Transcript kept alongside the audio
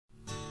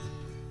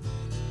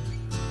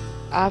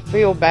I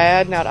feel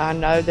bad now that I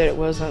know that it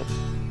wasn't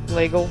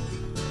legal.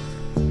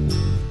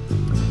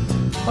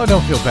 Oh,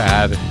 don't feel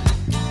bad.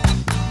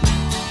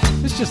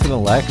 It's just an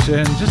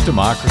election, just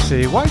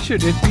democracy. Why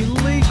should it be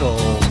legal?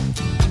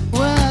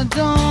 Well, I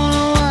don't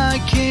know why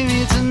I came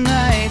here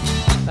tonight.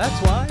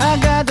 That's why. I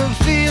got the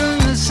feeling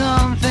that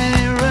something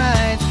ain't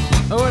right.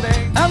 Oh, it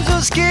ain't. I'm so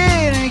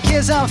scared in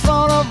case I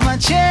fall off my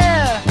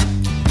chair.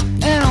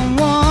 And I'm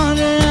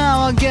wondering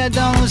how I'll get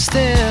down the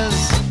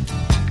stairs.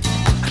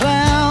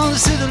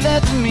 Clowns to the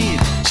left of me,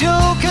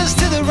 jokers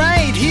to the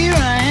right. Here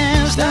I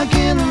am, stuck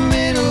in the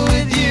middle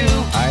with you.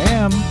 I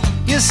am.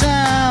 Yes,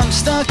 I'm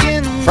stuck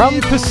in the From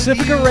middle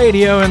Pacifica with you.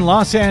 Radio in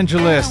Los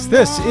Angeles,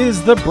 this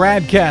is the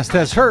BradCast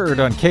as heard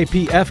on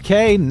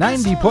KPFK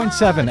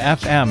 90.7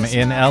 FM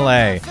in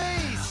LA.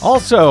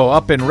 Also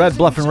up in Red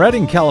Bluff and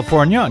Redding,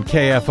 California on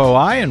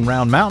KFOI, and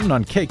Round Mountain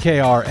on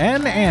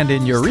KKRN, and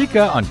in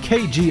Eureka on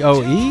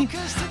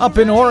KGOE. Up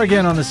in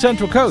Oregon on the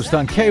Central Coast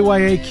on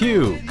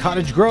KYAQ,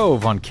 Cottage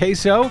Grove on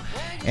KSO,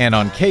 and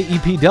on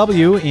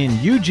KEPW in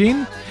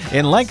Eugene.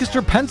 In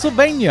Lancaster,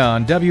 Pennsylvania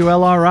on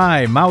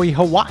WLRI, Maui,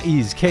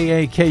 Hawaii's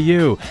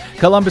KAKU,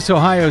 Columbus,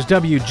 Ohio's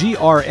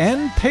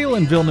WGRN,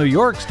 Palinville, New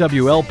York's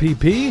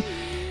WLPP,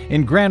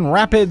 in Grand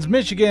Rapids,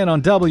 Michigan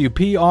on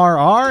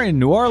WPRR, in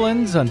New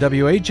Orleans on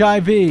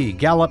WHIV,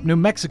 Gallup, New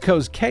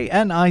Mexico's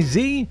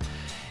KNIZ,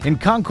 in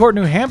Concord,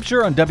 New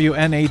Hampshire on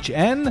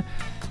WNHN,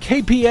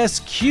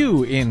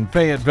 KPSQ in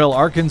Fayetteville,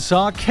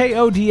 Arkansas,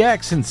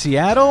 KODX in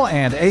Seattle,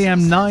 and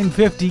AM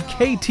 950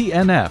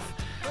 KTNF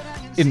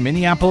in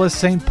Minneapolis,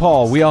 St.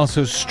 Paul. We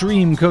also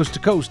stream coast to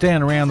coast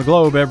and around the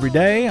globe every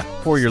day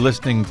for your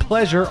listening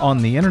pleasure on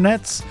the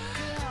internets.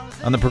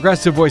 On the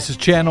Progressive Voices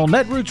channel,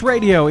 Netroots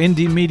Radio,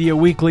 Indie Media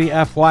Weekly,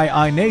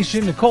 FYI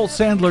Nation,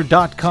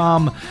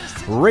 NicoleSandler.com,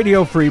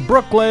 Radio Free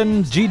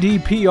Brooklyn,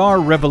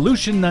 GDPR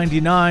Revolution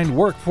 99,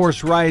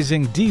 Workforce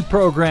Rising,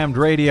 Deprogrammed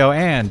Radio,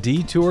 and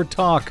Detour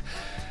Talk.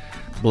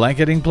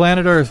 Blanketing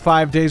planet Earth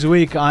 5 days a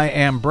week. I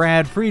am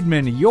Brad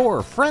Friedman,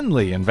 your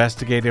friendly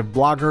investigative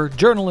blogger,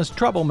 journalist,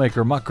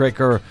 troublemaker,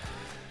 muckraker,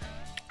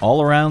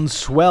 all-around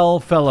swell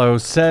fellow,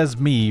 says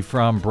me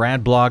from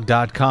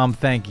bradblog.com.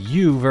 Thank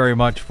you very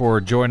much for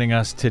joining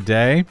us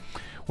today.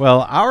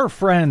 Well, our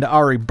friend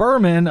Ari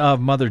Berman of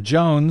Mother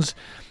Jones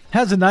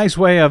has a nice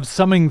way of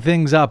summing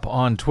things up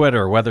on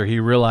Twitter, whether he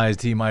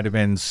realized he might have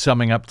been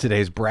summing up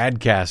today's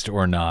BradCast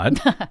or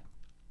not.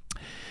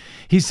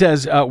 He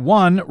says,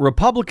 1,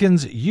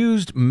 Republicans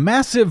used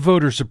massive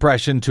voter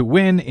suppression to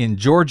win in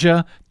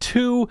Georgia.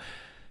 2,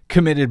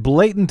 committed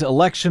blatant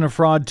election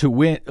fraud to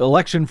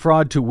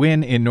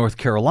win in North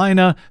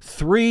Carolina.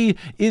 3,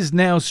 is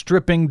now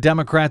stripping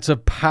Democrats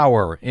of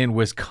power in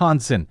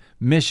Wisconsin,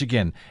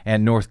 Michigan,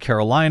 and North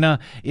Carolina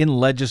in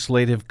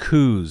legislative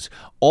coups.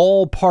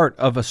 All part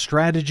of a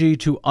strategy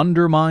to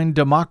undermine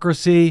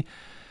democracy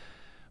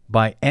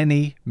by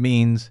any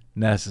means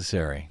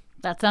necessary.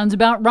 That sounds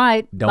about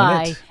right. Don't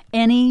by it?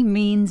 any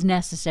means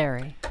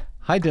necessary.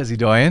 Hi, Desi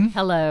Doyen.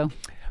 Hello.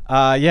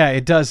 Yeah,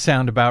 it does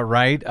sound about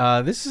right.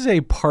 This is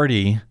a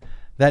party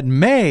that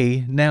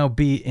may now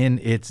be in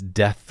its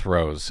death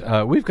throes.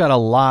 We've got a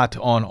lot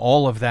on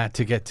all of that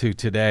to get to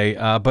today.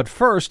 But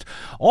first,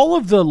 all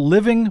of the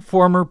living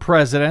former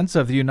presidents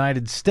of the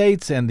United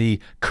States and the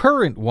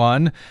current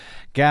one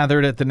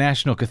gathered at the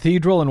National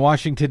Cathedral in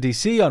Washington,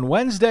 D.C. on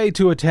Wednesday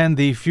to attend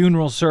the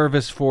funeral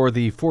service for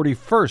the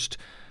 41st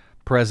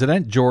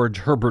President George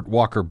Herbert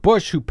Walker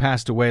Bush, who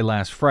passed away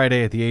last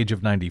Friday at the age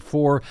of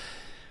 94.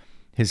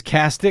 His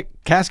casket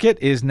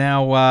is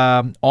now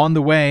on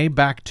the way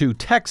back to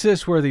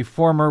Texas, where the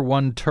former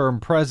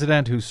one-term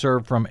president, who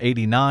served from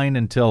 89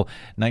 until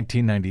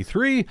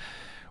 1993,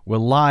 will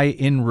lie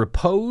in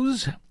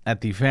repose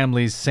at the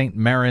family's St.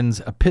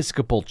 Marin's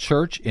Episcopal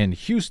Church in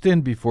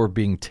Houston before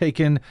being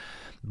taken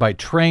by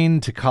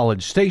train to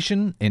College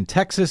Station in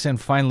Texas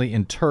and finally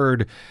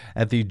interred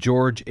at the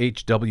George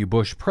H.W.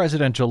 Bush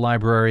Presidential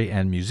Library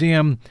and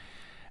Museum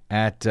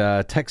at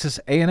Texas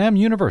A&M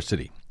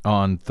University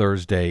on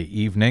Thursday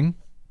evening.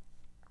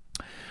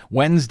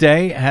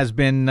 Wednesday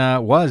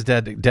was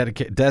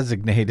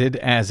designated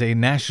as a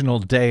national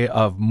day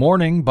of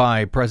mourning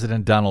by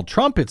President Donald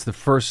Trump. It's the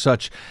first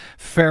such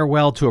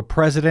farewell to a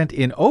president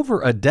in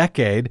over a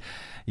decade.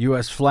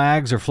 U.S.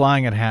 flags are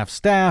flying at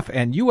half-staff,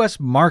 and U.S.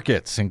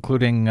 markets,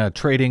 including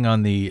trading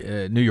on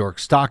the New York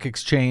Stock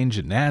Exchange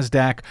and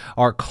NASDAQ,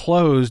 are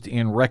closed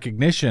in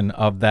recognition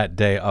of that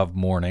day of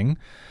mourning.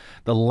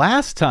 The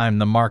last time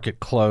the market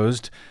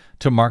closed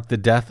to mark the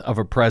death of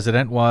a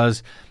president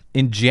was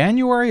in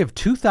January of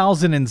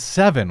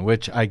 2007,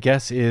 which I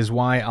guess is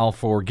why I'll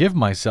forgive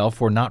myself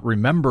for not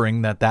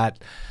remembering that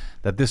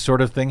this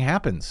sort of thing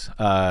happens.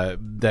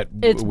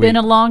 It's been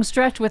a long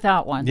stretch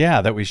without one.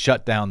 Yeah, that we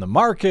shut down the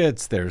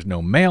markets, there's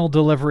no mail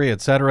delivery,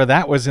 etc.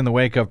 That was in the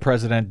wake of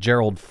President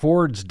Gerald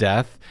Ford's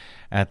death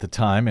at the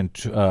time in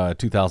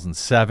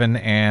 2007.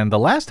 And the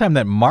last time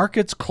that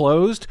markets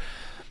closed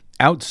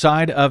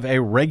outside of a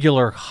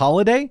regular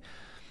holiday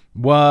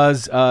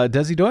was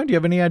Desi Doyen. Do you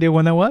have any idea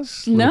when that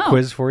was? No. Little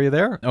quiz for you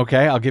there.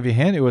 Okay, I'll give you a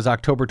hint. It was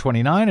October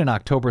 29 and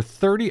October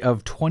 30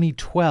 of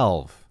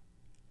 2012.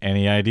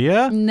 Any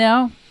idea?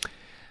 No.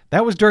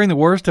 That was during the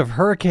worst of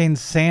Hurricane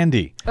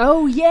Sandy.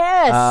 Oh,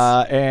 yes.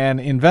 And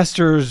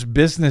Investors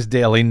Business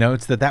Daily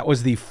notes that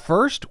was the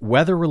first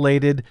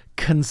weather-related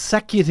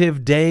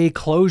consecutive day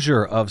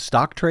closure of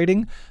stock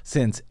trading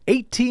since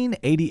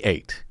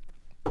 1888.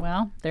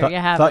 Well, there you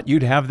have Thought it.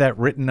 you'd have that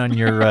written on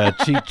your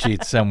cheat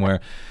sheet somewhere.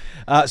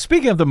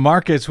 Speaking of the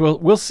markets,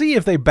 we'll see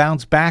if they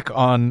bounce back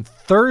on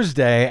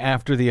Thursday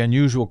after the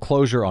unusual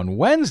closure on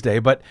Wednesday,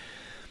 but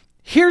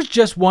here's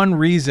just one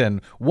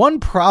reason, one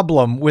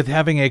problem with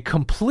having a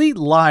complete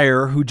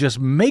liar who just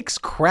makes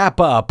crap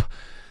up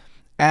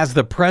as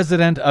the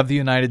president of the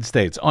United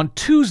States. On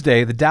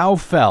Tuesday, the Dow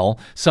fell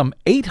some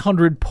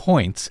 800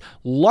 points,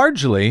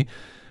 largely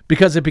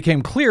because it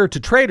became clear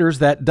to traders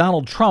that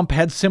Donald Trump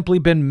had simply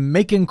been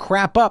making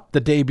crap up the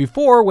day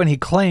before when he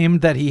claimed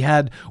that he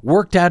had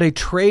worked out a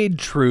trade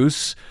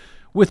truce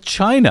with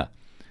China,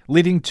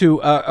 leading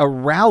to a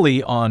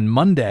rally on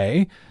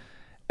Monday.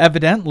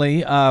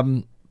 Evidently,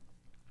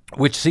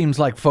 which seems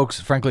like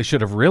folks, frankly,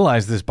 should have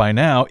realized this by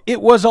now,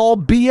 it was all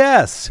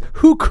BS.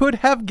 Who could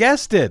have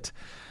guessed it?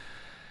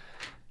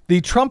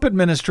 The Trump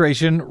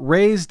administration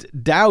raised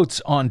doubts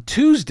on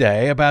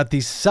Tuesday about the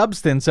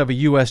substance of a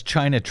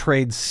U.S.-China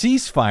trade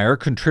ceasefire,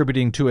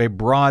 contributing to a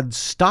broad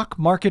stock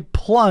market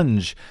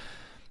plunge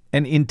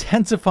and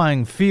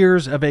intensifying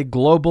fears of a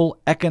global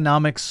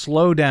economic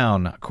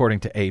slowdown, according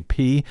to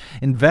AP.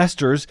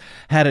 Investors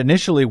had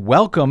initially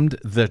welcomed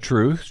the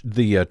truce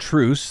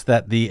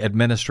that the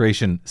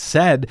administration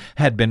said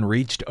had been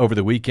reached over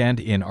the weekend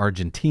in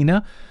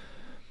Argentina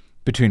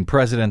between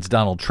Presidents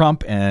Donald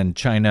Trump and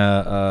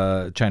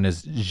China's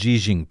Xi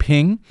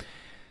Jinping.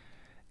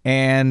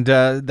 And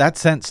that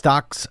sent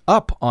stocks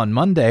up on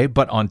Monday,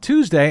 but on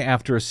Tuesday,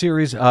 after a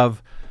series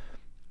of,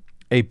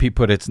 AP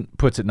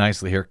puts it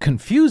nicely here,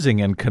 confusing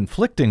and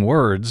conflicting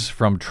words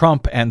from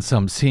Trump and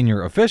some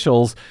senior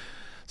officials,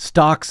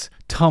 stocks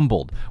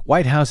tumbled.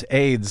 White House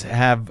aides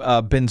have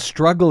been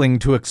struggling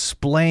to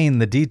explain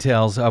the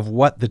details of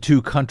what the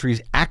two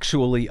countries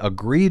actually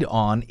agreed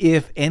on,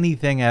 if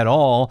anything at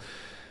all.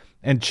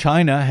 And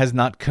China has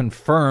not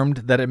confirmed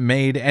that it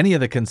made any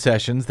of the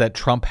concessions that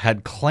Trump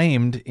had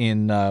claimed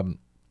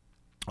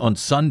on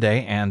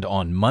Sunday and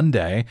on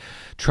Monday.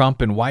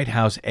 Trump and White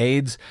House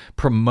aides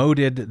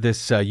promoted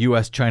this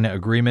U.S.-China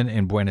agreement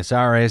in Buenos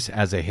Aires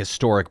as a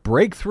historic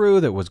breakthrough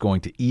that was going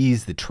to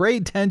ease the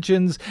trade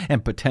tensions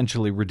and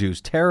potentially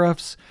reduce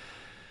tariffs.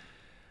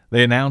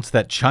 They announced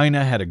that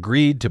China had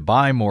agreed to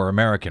buy more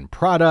American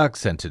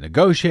products and to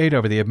negotiate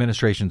over the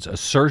administration's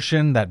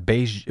assertion that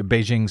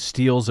Beijing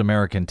steals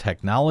American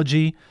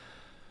technology.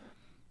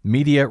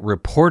 Media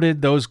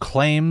reported those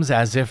claims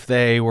as if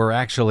they were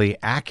actually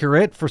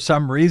accurate for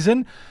some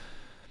reason,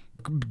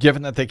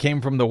 given that they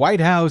came from the White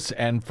House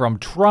and from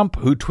Trump,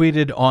 who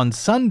tweeted on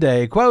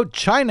Sunday, quote,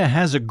 "China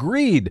has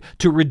agreed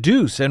to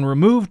reduce and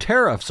remove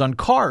tariffs on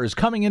cars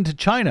coming into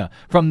China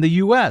from the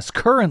U.S.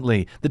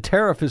 Currently, the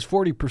tariff is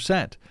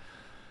 40%.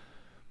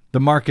 The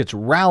markets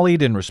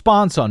rallied in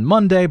response on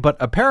Monday, but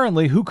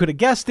apparently, who could have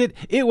guessed it?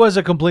 It was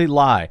a complete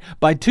lie.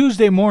 By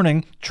Tuesday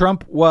morning,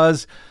 Trump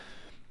was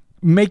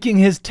making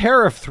his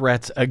tariff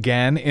threats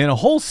again in a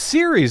whole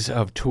series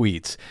of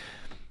tweets.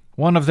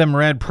 One of them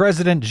read,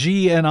 "President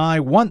Xi and I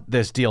want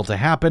this deal to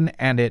happen,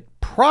 and it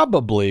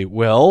probably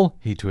will,"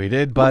 he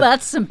tweeted. But well,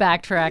 that's some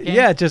backtracking.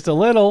 Yeah, just a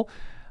little.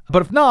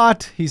 But if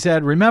not, he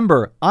said,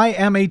 "Remember, I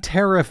am a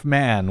tariff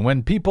man.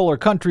 When people or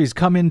countries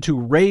come in to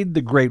raid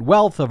the great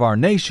wealth of our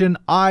nation,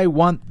 I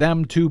want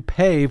them to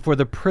pay for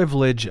the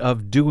privilege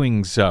of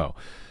doing so."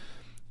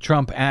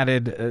 Trump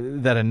added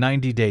that a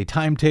 90-day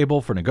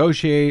timetable for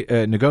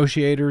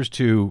negotiators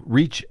to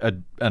reach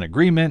an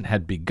agreement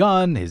had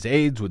begun. His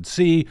aides would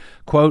see,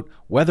 quote,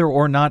 "whether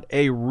or not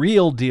a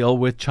real deal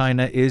with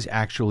China is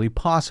actually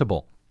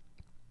possible."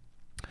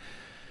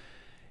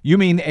 You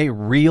mean a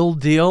real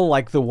deal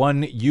like the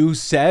one you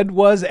said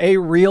was a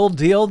real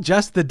deal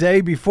just the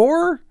day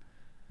before,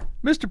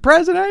 Mr.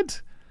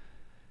 President?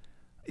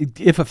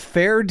 If a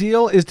fair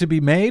deal is to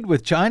be made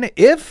with China,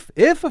 if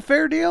a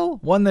fair deal,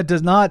 one that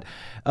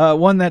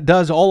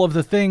does all of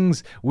the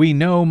things we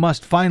know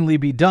must finally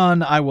be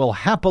done, I will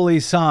happily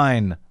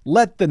sign.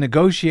 Let the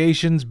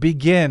negotiations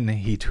begin,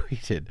 he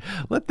tweeted.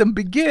 Let them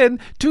begin.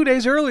 2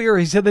 days earlier,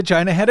 he said that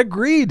China had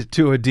agreed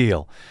to a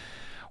deal.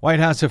 White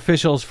House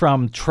officials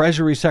from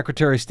Treasury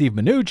Secretary Steve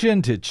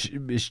Mnuchin to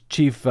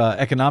Chief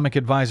Economic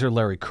Advisor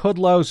Larry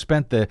Kudlow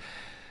spent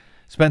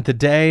the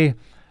day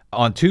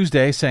on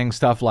Tuesday saying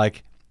stuff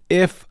like,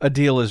 "If a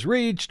deal is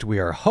reached, we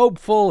are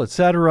hopeful,"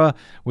 etc.,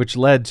 which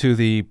led to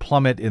the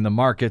plummet in the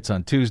markets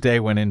on Tuesday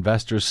when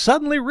investors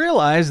suddenly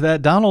realized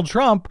that Donald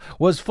Trump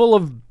was full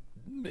of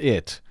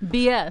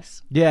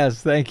BS.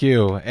 Yes, thank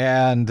you.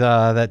 And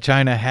that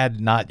China had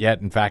not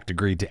yet, in fact,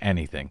 agreed to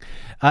anything.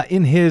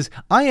 In his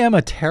 "I am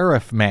a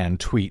tariff man"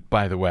 tweet,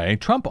 by the way,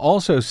 Trump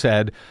also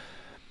said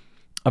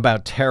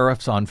about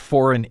tariffs on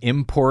foreign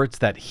imports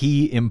that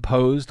he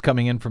imposed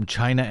coming in from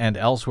China and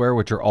elsewhere,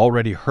 which are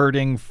already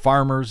hurting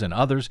farmers and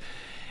others.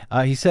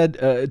 He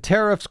said,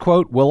 tariffs,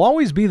 quote, will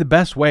always be the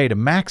best way to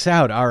max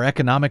out our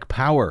economic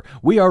power.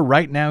 We are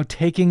right now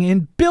taking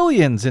in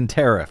billions in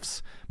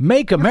tariffs.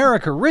 Make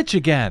America rich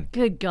again.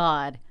 Good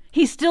God.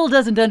 He still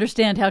doesn't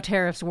understand how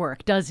tariffs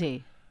work, does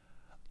he?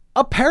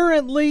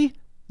 Apparently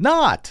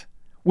not,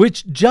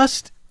 which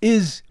just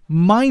is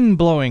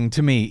mind-blowing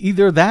to me.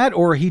 Either that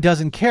or he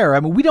doesn't care. I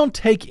mean, we don't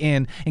take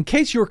in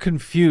case you're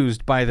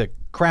confused by the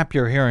crap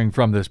you're hearing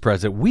from this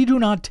president, we do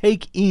not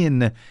take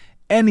in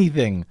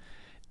anything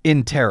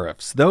in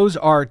tariffs. Those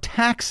are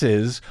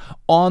taxes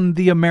on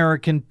the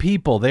American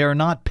people. They are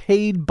not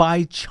paid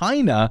by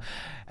China,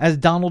 as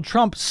Donald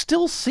Trump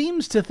still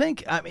seems to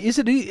think. I mean,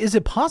 is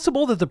it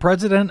possible that the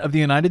president of the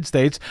United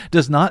States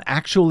does not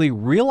actually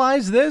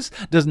realize this,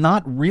 does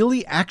not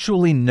really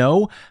actually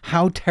know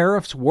how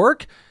tariffs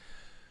work?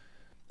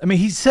 I mean,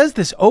 he says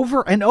this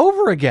over and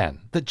over again,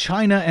 that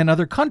China and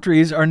other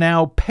countries are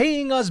now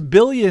paying us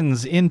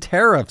billions in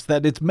tariffs,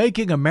 that it's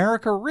making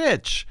America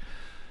rich.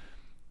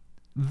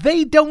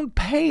 They don't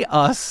pay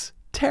us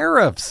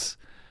tariffs.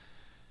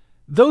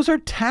 Those are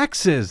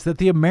taxes that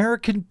the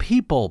American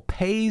people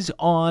pays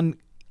on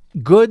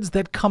goods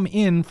that come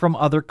in from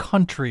other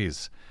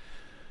countries.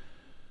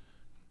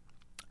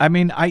 I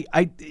mean,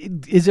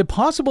 is it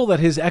possible that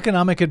his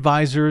economic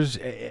advisors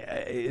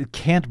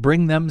can't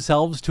bring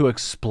themselves to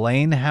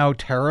explain how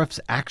tariffs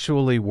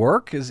actually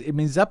work? Is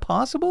that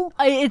possible?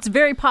 It's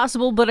very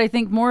possible, but I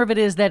think more of it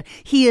is that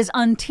he is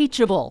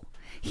unteachable.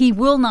 He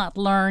will not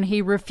learn.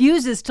 He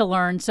refuses to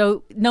learn.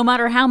 So no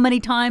matter how many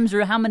times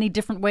or how many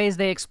different ways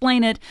they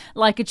explain it,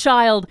 like a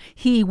child,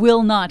 he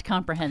will not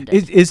comprehend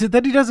it. Is it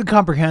that he doesn't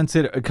comprehend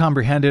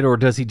it, or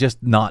does he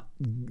just not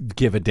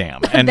give a damn?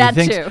 And That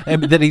he thinks, too.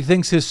 and that he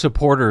thinks his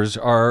supporters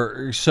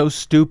are so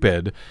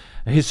stupid,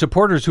 his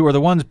supporters who are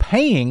the ones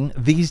paying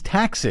these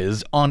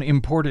taxes on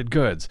imported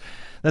goods,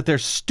 that they're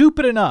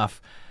stupid enough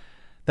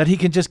that he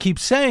can just keep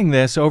saying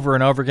this over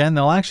and over again.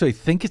 They'll actually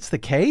think it's the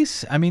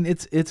case. I mean,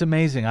 it's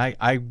amazing.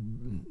 I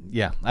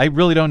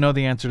really don't know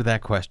the answer to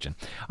that question.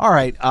 All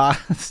right,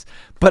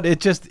 but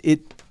it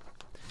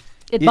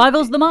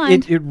boggles the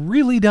mind. It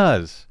really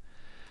does.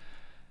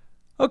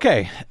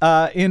 Okay,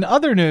 in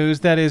other news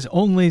that is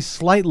only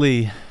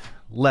slightly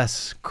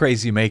less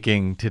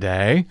crazy-making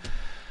today,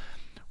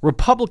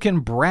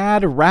 Republican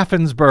Brad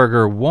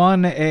Raffensperger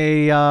won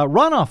a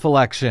runoff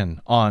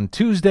election on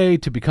Tuesday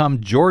to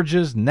become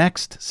Georgia's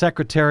next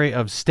Secretary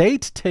of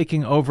State,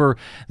 taking over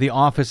the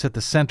office at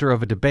the center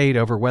of a debate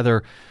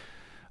over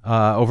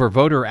over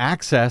voter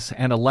access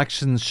and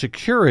election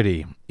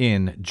security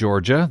in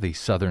Georgia, the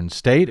southern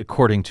state,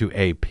 according to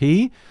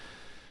AP.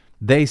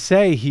 They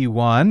say he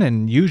won,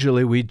 and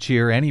usually we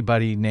cheer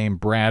anybody named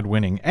Brad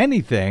winning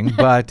anything,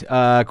 but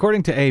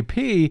according to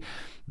AP,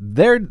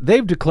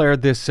 they've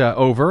declared this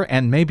over,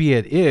 and maybe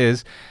it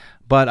is,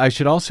 but I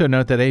should also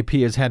note that AP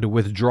has had to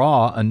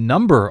withdraw a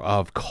number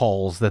of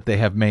calls that they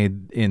have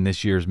made in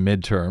this year's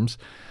midterms.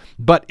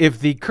 But if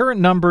the current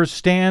numbers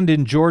stand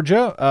in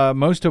Georgia,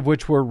 most of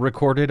which were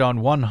recorded on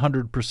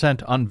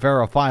 100%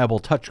 unverifiable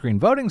touchscreen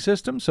voting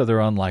systems, so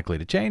they're unlikely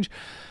to change,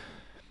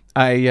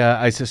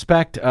 I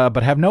suspect,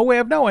 but have no way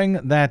of knowing,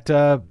 that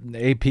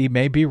AP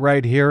may be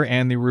right here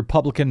and the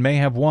Republican may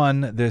have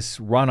won this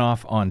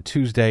runoff on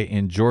Tuesday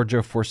in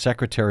Georgia for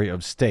Secretary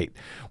of State.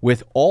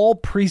 With all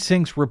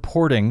precincts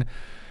reporting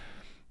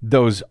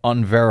those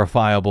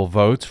unverifiable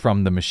votes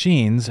from the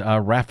machines,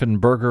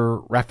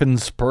 Raffensperger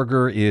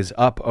is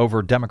up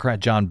over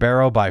Democrat John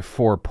Barrow by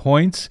 4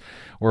 points,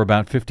 or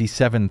about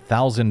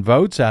 57,000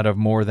 votes out of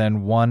more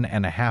than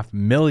 1.5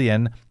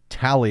 million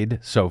tallied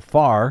so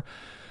far.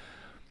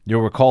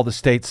 You'll recall the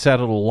state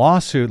settled a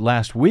lawsuit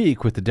last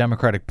week with the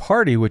Democratic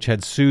Party, which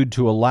had sued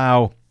to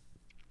allow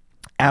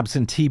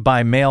absentee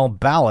by mail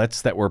ballots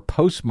that were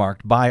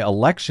postmarked by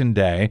Election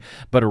Day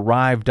but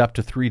arrived up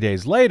to 3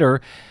 days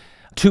later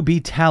to be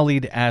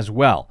tallied as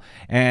well.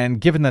 And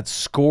given that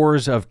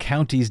scores of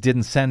counties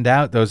didn't send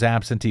out those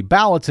absentee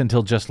ballots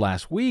until just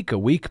last week, a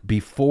week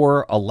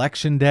before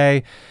Election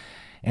Day,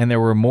 and there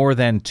were more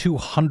than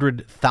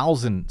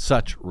 200,000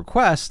 such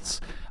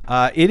requests,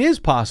 it is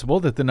possible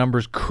that the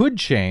numbers could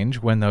change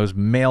when those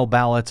mail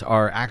ballots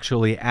are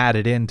actually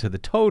added into the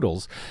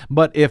totals.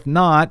 But if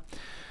not,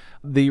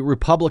 the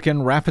Republican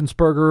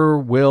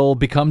Raffensperger will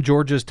become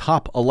Georgia's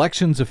top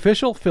elections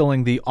official,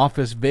 filling the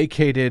office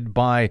vacated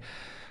by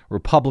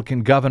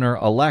Republican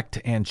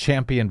governor-elect and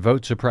champion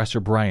vote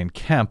suppressor Brian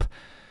Kemp.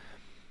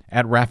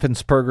 At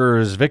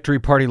Raffensperger's victory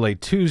party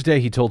late Tuesday,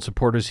 he told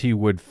supporters he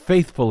would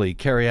faithfully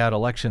carry out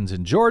elections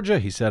in Georgia.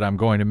 He said, "I'm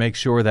going to make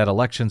sure that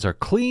elections are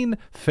clean,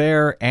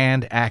 fair,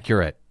 and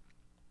accurate."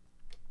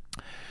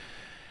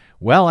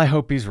 Well, I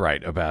hope he's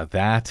right about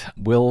that.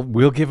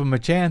 We'll give him a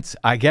chance,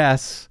 I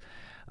guess.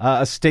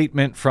 A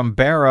statement from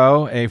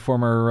Barrow, the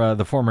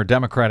former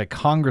Democratic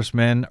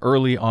congressman,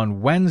 early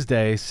on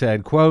Wednesday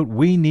said, quote,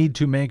 "We need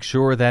to make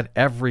sure that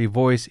every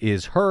voice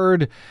is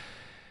heard.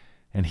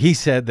 And he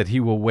said that he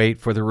will wait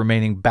for the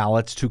remaining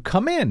ballots to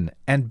come in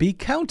and be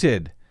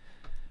counted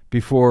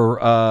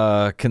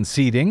before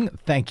conceding.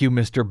 Thank you,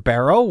 Mr.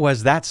 Barrow.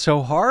 Was that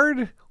so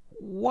hard?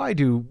 Why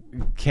do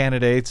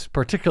candidates,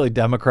 particularly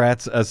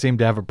Democrats, seem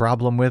to have a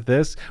problem with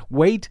this?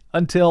 Wait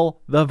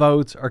until the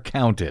votes are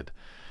counted.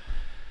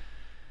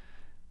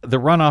 The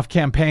runoff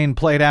campaign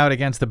played out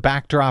against the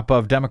backdrop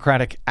of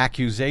Democratic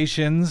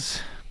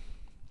accusations,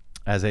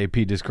 as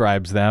AP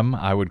describes them.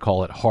 I would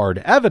call it hard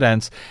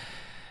evidence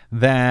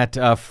that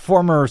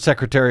former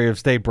Secretary of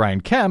State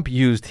Brian Kemp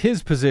used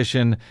his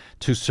position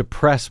to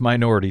suppress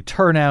minority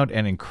turnout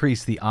and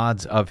increase the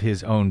odds of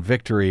his own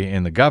victory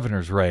in the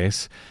governor's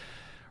race.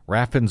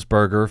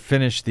 Raffensperger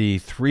finished the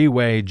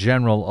three-way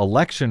general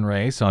election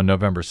race on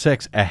November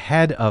 6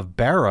 ahead of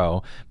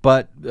Barrow,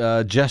 but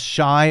just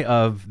shy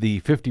of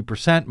the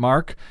 50%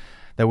 mark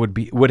that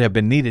would have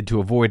been needed to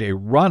avoid a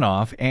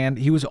runoff, and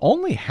he was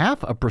only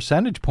half a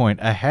percentage point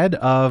ahead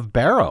of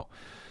Barrow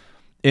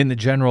in the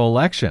general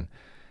election.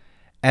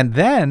 And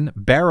then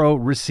Barrow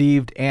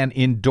received an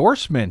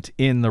endorsement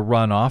in the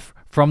runoff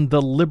from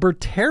the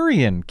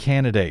Libertarian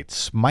candidate,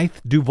 Smythe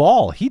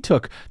Duval. He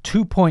took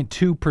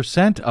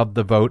 2.2% of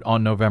the vote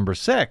on November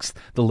 6th,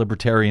 the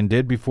Libertarian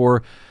did,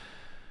 before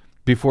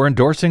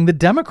endorsing the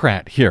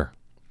Democrat here.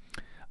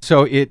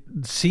 So it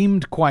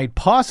seemed quite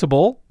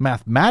possible,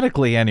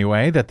 mathematically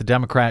anyway, that the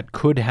Democrat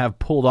could have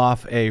pulled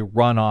off a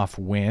runoff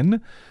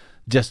win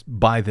just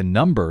by the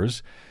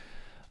numbers.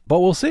 But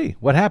we'll see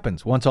what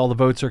happens once all the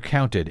votes are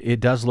counted. It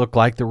does look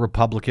like the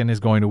Republican is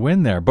going to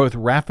win there. Both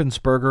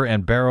Raffensperger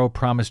and Barrow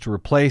promised to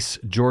replace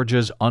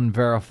Georgia's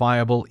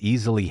unverifiable,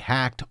 easily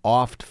hacked,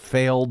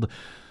 oft-failed,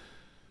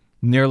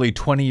 nearly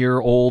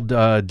 20-year-old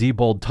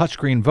Diebold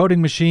touchscreen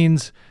voting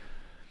machines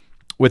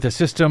with a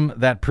system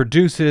that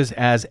produces,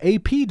 as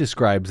AP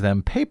describes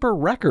them, paper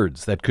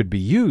records that could be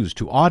used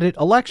to audit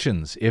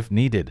elections if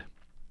needed.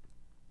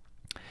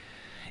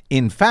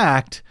 In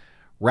fact,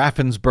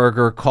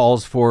 Raffensperger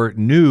calls for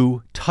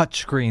new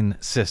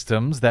touchscreen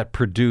systems that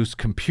produce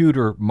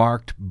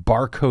computer-marked,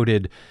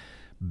 barcoded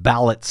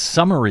ballot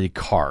summary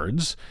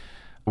cards,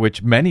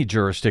 which many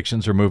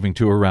jurisdictions are moving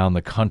to around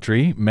the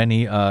country,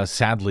 many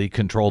sadly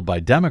controlled by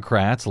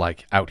Democrats,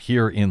 like out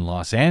here in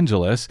Los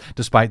Angeles,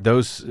 despite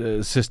those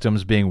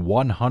systems being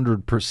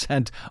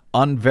 100%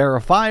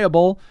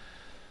 unverifiable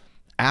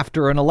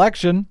after an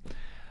election.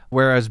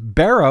 Whereas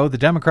Barrow, the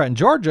Democrat in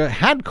Georgia,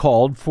 had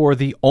called for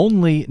the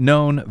only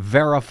known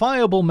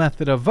verifiable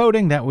method of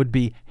voting that would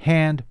be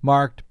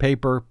hand-marked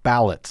paper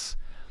ballots.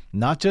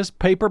 Not just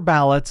paper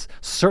ballots,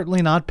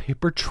 certainly not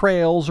paper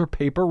trails or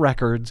paper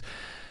records.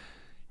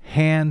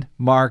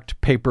 Hand-marked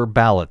paper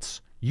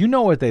ballots. You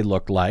know what they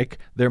look like.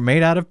 They're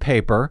made out of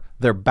paper,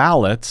 they're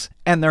ballots,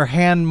 and they're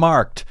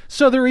hand-marked,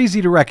 so they're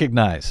easy to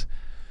recognize.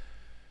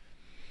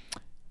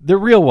 The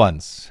real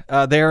ones.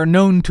 They are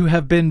known to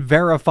have been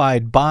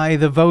verified by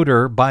the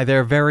voter by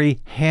their very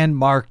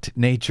hand-marked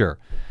nature.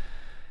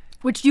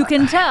 Which you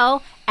can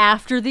tell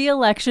after the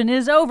election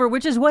is over,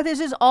 which is what this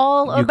is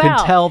all about. You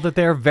can tell that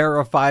they're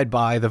verified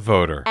by the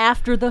voter.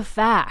 After the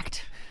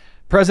fact.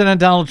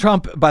 President Donald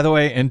Trump, by the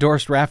way,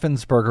 endorsed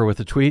Raffensperger with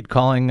a tweet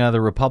calling the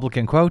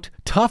Republican, quote,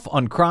 tough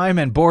on crime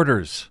and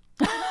borders.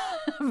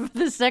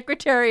 The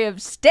Secretary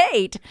of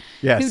State,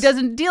 yes, who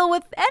doesn't deal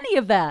with any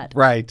of that.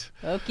 Right.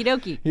 Okie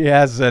dokie. He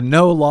has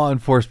no law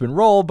enforcement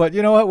role, but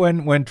you know what?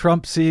 When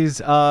Trump sees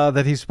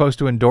that he's supposed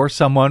to endorse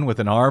someone with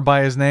an R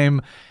by his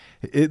name,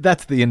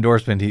 that's the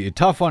endorsement. He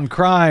tough on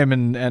crime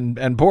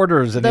and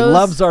borders, and he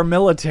loves our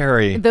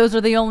military. Those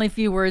are the only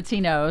few words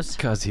he knows.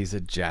 Because he's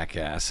a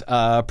jackass.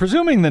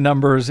 Presuming the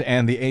numbers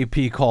and the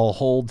AP call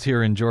holds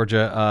here in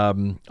Georgia,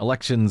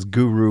 elections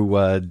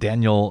guru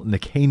Daniel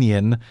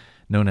Nikanian,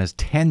 known as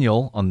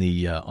Taniel on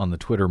the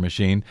Twitter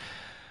machine.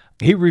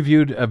 He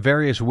reviewed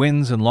various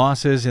wins and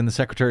losses in the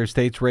Secretary of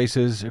State's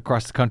races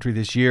across the country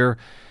this year,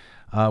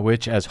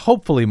 which, as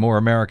hopefully more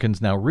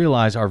Americans now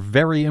realize, are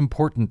very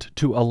important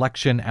to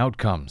election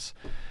outcomes,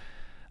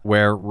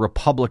 where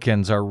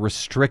Republicans are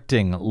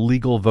restricting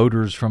legal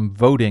voters from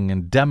voting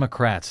and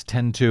Democrats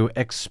tend to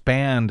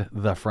expand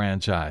the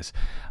franchise.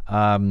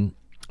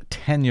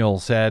 Taniel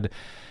said,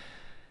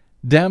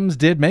 Dems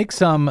did make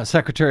some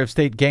Secretary of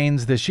State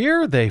gains this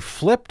year. They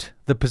flipped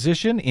the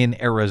position in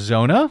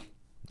Arizona.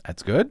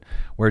 That's good.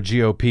 Where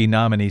GOP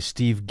nominee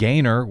Steve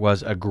Gaynor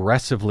was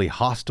aggressively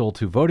hostile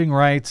to voting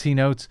rights, he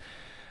notes.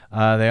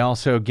 They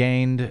also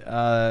gained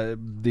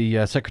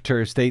the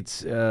Secretary of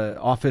State's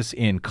office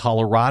in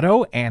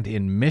Colorado and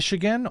in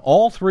Michigan,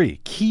 all three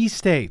key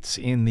states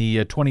in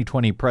the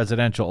 2020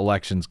 presidential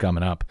elections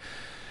coming up.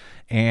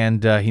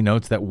 And he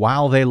notes that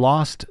while they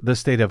lost the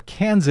state of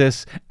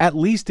Kansas, at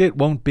least it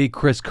won't be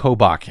Chris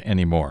Kobach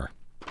anymore,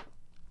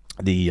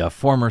 the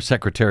former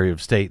Secretary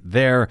of State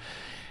there,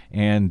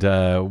 and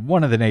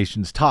one of the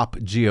nation's top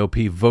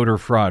GOP voter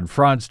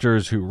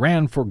fraudsters who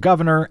ran for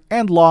governor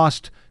and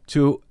lost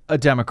to a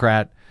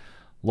Democrat,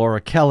 Laura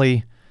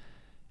Kelly,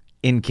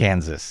 in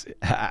Kansas.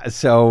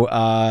 So,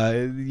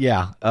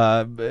 but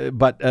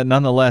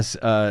nonetheless,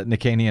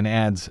 Nickanian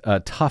adds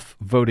tough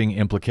voting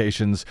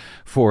implications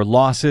for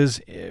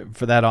losses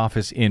for that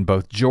office in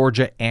both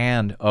Georgia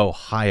and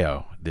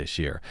Ohio this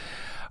year.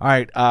 All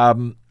right,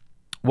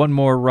 one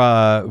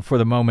more for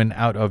the moment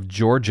out of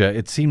Georgia.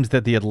 It seems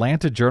that the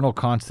Atlanta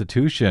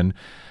Journal-Constitution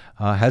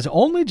has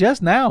only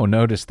just now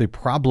noticed the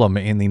problem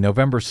in the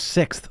November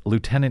 6th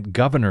lieutenant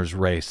governor's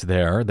race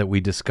there that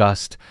we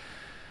discussed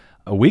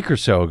a week or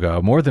so ago,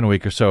 more than a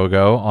week or so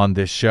ago, on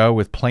this show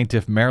with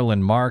plaintiff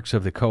Marilyn Marks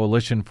of the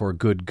Coalition for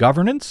Good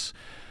Governance.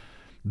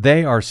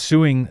 They are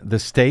suing the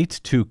state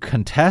to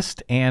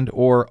contest and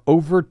or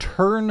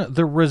overturn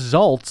the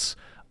results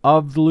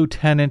of the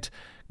lieutenant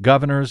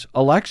governor's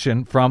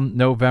election from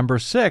November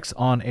 6th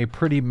on a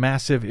pretty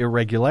massive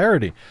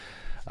irregularity.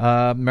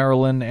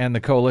 Maryland and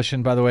the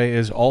coalition, by the way,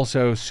 is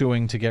also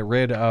suing to get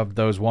rid of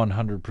those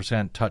 100%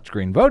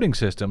 touchscreen voting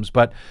systems.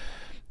 But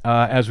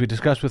as we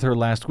discussed with her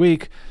last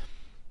week,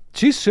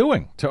 she's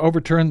suing to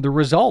overturn the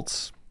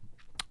results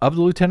of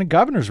the lieutenant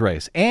governor's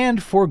race,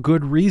 and for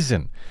good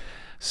reason.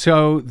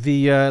 So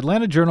the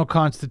Atlanta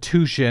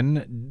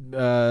Journal-Constitution,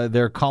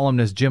 their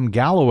columnist Jim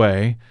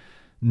Galloway,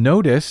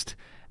 noticed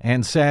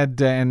and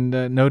said and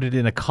noted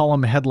in a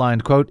column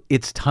headlined, quote,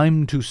 "It's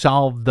time to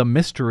solve the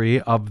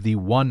mystery of the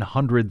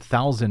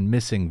 100,000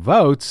 missing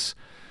votes."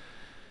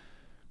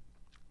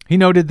 He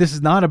noted this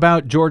is not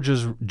about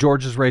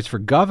Georgia's race for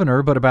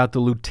governor, but about the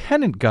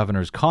lieutenant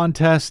governor's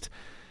contest.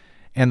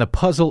 And the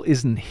puzzle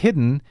isn't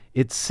hidden.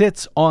 It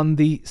sits on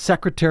the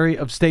Secretary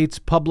of State's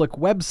public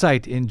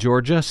website in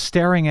Georgia,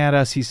 staring at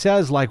us, he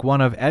says, like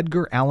one of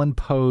Edgar Allan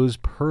Poe's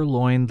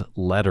purloined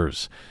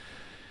letters.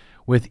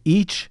 With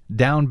each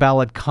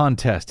down-ballot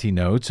contest, he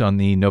notes, on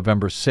the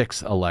November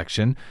 6th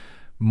election,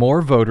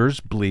 more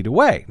voters bleed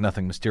away.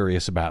 Nothing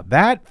mysterious about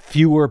that.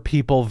 Fewer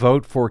people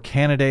vote for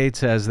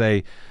candidates as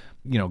they,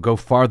 go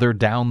farther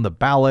down the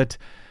ballot.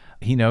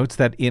 He notes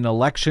that in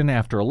election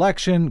after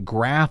election,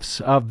 graphs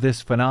of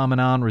this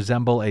phenomenon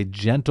resemble a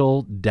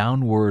gentle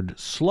downward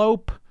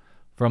slope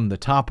from the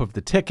top of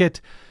the ticket,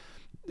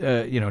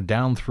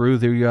 down through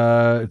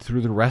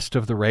the rest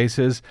of the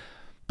races.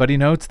 But he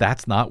notes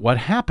that's not what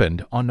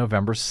happened on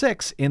November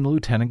 6th in the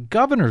lieutenant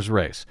governor's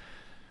race.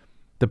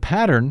 The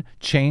pattern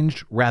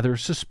changed rather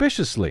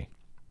suspiciously.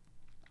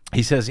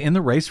 He says in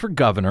the race for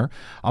governor,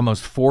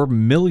 almost 4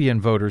 million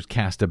voters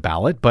cast a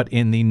ballot, but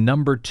in the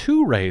number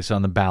 2 race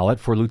on the ballot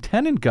for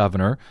lieutenant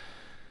governor,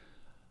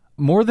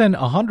 more than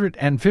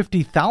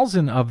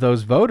 150,000 of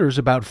those voters,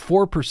 about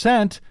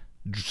 4%,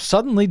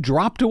 suddenly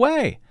dropped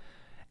away.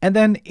 And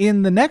then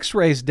in the next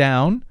race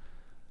down,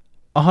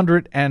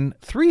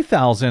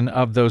 103,000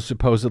 of those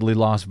supposedly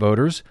lost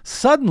voters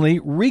suddenly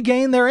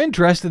regained their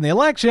interest in the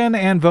election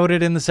and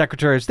voted in the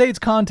Secretary of State's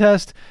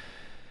contest.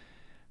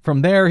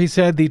 From there, he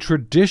said, the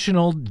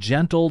traditional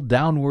gentle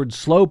downward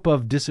slope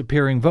of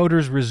disappearing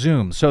voters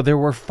resumed. So there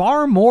were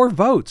far more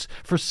votes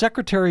for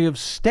Secretary of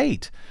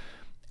State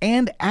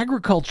and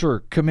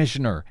Agriculture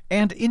Commissioner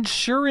and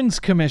Insurance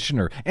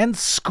Commissioner and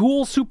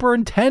School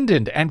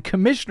Superintendent and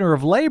Commissioner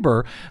of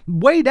Labor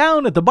way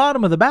down at the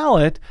bottom of the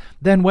ballot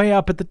than way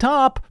up at the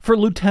top for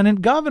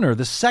Lieutenant Governor,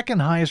 the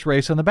second highest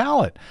race on the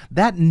ballot.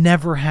 That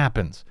never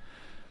happens,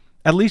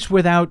 at least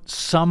without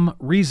some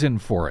reason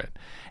for it.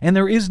 And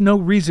there is no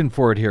reason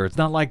for it here. It's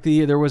not like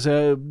there was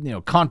a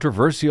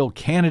controversial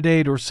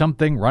candidate or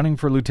something running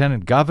for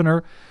lieutenant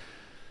governor.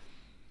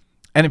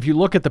 And if you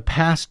look at the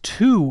past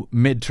 2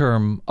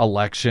 midterm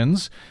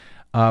elections,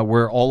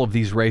 where all of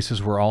these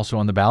races were also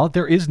on the ballot,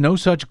 there is no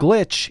such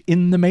glitch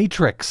in the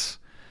matrix.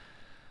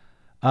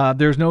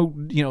 There's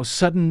no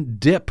sudden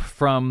dip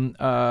from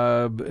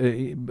what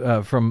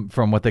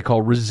they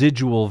call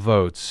residual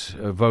votes,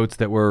 votes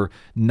that were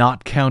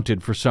not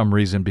counted for some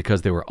reason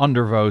because they were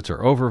undervotes or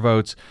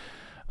overvotes.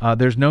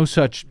 There's no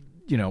such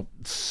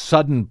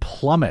sudden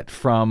plummet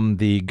from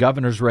the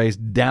governor's race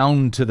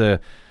down to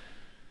the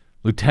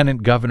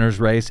lieutenant governor's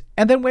race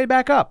and then way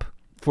back up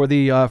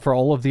for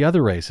all of the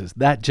other races.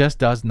 That just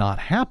does not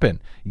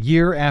happen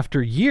year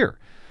after year.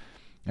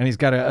 And he's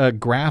got a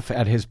graph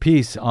at his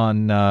piece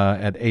on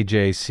at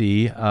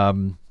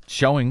AJC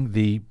showing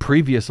the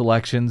previous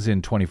elections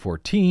in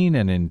 2014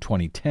 and in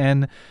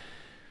 2010.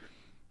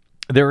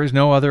 There is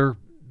no other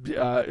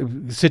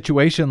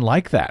situation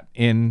like that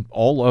in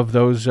all of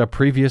those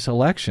previous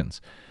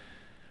elections.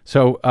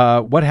 So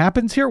what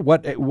happens here?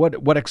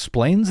 What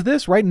explains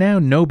this? Right now,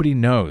 nobody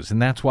knows, and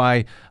that's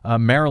why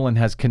Maryland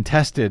has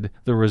contested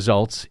the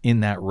results in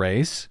that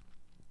race.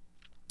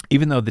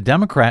 Even though the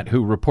Democrat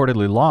who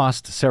reportedly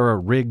lost, Sarah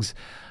Riggs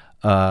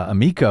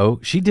Amico,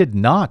 she did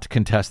not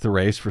contest the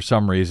race for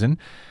some reason.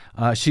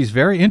 She's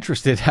very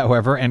interested,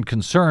 however, and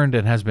concerned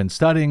and has been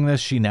studying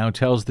this. She now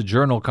tells the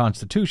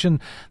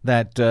Journal-Constitution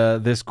that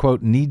this,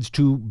 quote, needs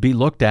to be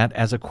looked at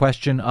as a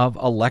question of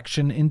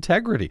election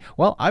integrity.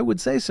 Well, I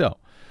would say so.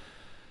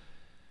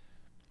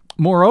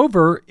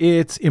 Moreover,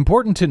 it's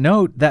important to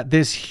note that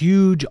this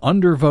huge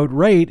undervote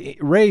rate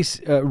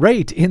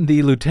in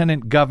the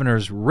lieutenant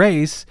governor's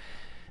race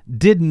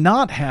did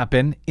not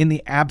happen in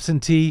the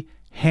absentee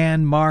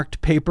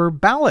hand-marked paper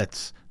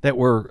ballots that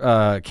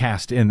were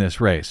cast in this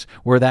race,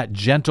 where that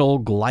gentle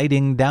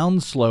gliding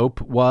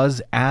downslope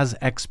was as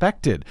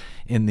expected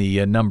in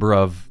the number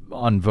of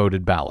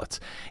unvoted ballots.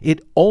 It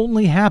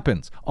only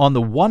happens on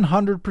the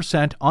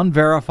 100%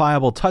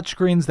 unverifiable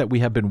touchscreens that we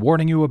have been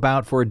warning you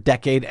about for a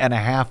decade and a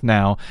half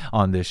now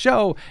on this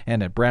show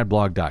and at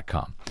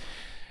bradblog.com.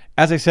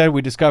 As I said,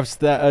 we discussed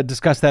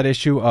that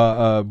issue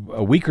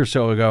a week or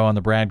so ago on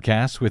the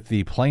BradCast with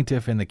the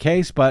plaintiff in the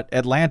case, but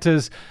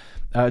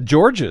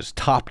Georgia's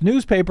top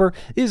newspaper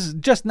is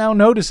just now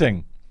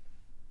noticing.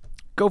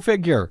 Go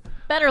figure.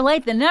 Better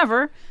late than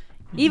never.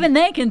 Even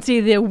they can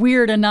see the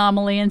weird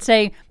anomaly and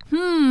say,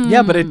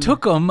 Yeah, but it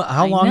took them.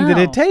 How long did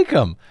it take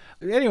them?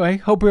 Anyway,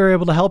 hope we were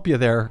able to help you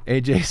there,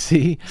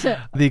 AJC.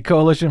 The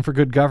Coalition for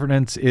Good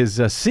Governance is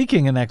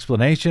seeking an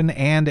explanation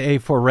and a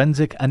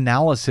forensic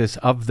analysis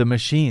of the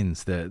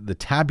machines, the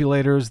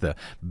tabulators, the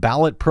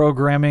ballot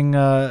programming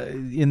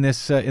in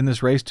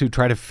this race to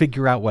try to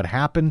figure out what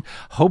happened.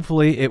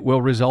 Hopefully, it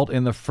will result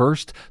in the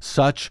first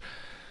such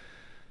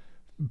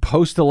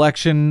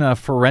post-election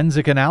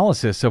forensic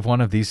analysis of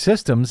one of these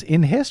systems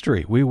in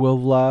history. We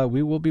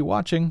will be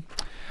watching.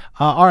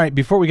 All right,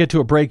 before we get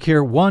to a break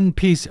here, one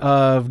piece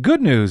of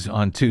good news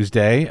on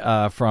Tuesday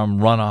from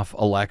runoff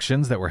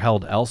elections that were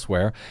held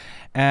elsewhere.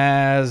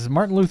 As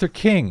Martin Luther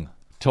King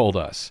told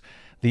us,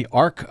 the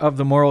arc of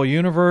the moral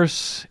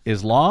universe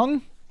is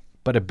long,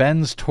 but it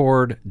bends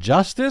toward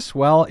justice.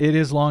 Well, it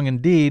is long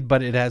indeed,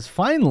 but it has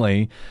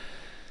finally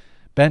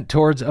bent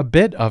towards a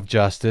bit of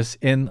justice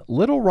in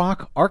Little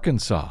Rock,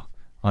 Arkansas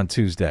on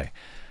Tuesday.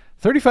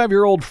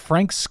 35-year-old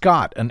Frank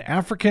Scott, an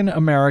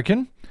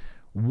African-American,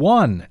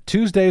 won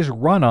Tuesday's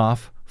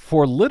runoff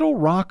for Little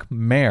Rock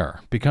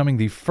mayor, becoming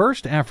the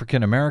first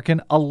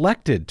African-American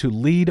elected to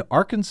lead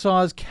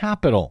Arkansas's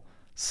capital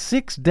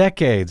 6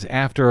 decades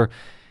after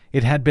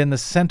it had been the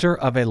center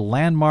of a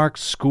landmark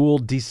school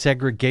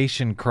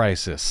desegregation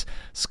crisis.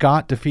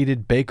 Scott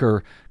defeated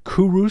Baker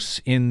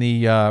Kurus in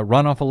the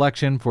runoff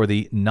election for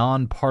the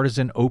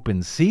nonpartisan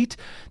open seat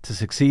to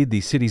succeed the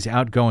city's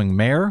outgoing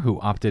mayor, who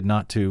opted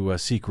not to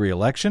seek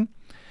re-election.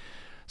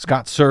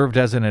 Scott served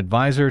as an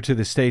advisor to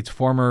the state's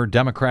former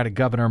Democratic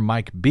governor,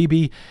 Mike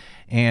Beebe,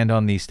 and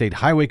on the State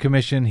Highway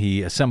Commission,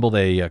 he assembled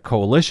a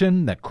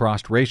coalition that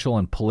crossed racial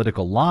and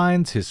political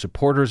lines. His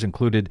supporters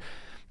included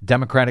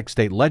Democratic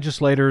state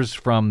legislators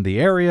from the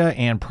area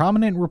and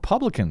prominent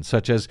Republicans,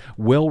 such as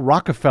Will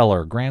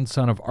Rockefeller,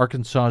 grandson of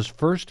Arkansas's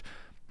first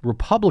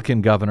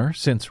Republican governor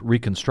since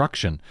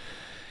Reconstruction.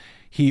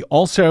 He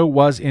also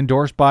was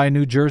endorsed by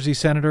New Jersey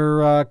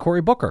Senator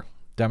Cory Booker,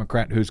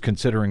 Democrat who's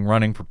considering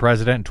running for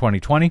president in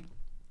 2020.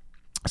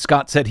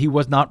 Scott said he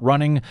was not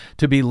running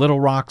to be Little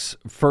Rock's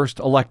first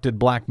elected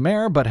black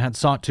mayor, but had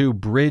sought to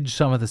bridge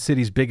some of the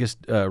city's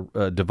biggest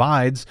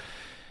divides,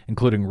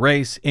 including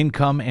race,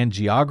 income, and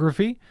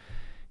geography.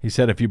 He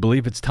said, if you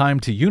believe it's time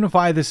to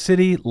unify the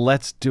city,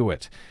 let's do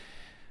it,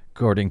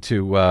 according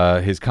to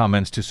his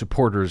comments to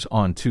supporters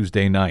on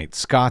Tuesday night.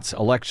 Scott's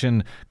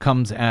election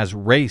comes as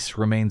race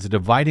remains a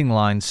dividing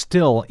line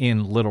still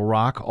in Little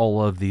Rock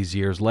all of these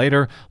years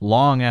later,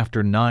 long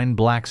after 9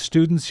 black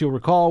students, you'll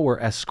recall, were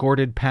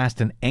escorted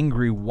past an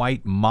angry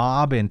white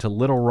mob into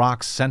Little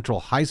Rock's Central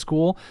High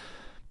School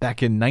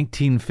back in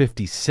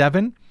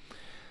 1957.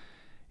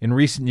 In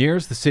recent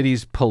years, the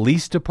city's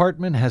police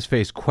department has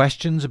faced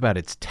questions about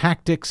its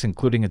tactics,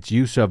 including its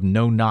use of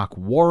no-knock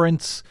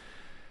warrants.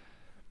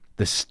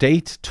 The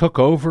state took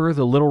over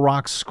the Little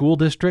Rock School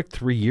District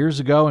 3 years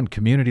ago, and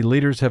community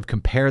leaders have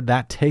compared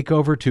that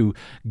takeover to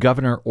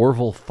Governor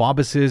Orville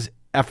Faubus's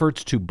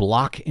efforts to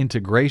block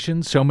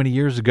integration so many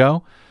years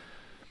ago.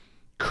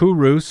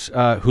 Kurus,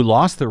 who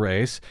lost the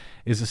race,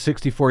 is a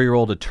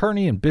 64-year-old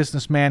attorney and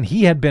businessman.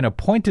 He had been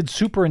appointed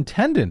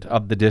superintendent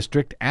of the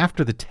district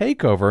after the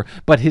takeover,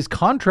 but his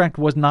contract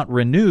was not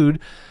renewed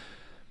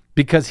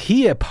because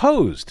he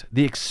opposed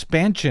the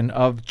expansion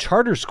of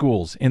charter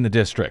schools in the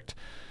district,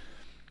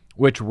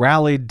 which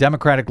rallied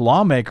Democratic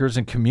lawmakers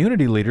and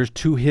community leaders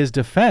to his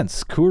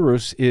defense.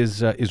 Kurus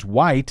is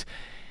white.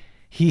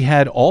 He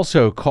had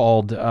also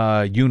called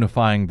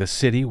unifying the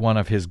city one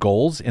of his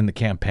goals in the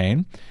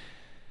campaign.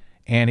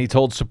 And he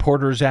told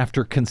supporters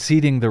after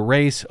conceding the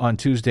race on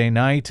Tuesday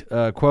night,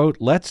 quote,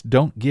 "Let's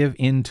don't give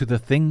in to the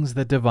things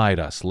that divide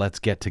us. Let's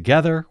get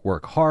together,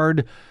 work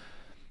hard,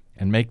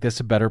 and make this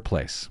a better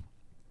place."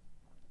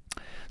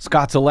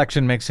 Scott's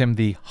election makes him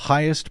the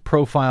highest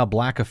profile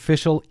black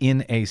official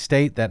in a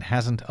state that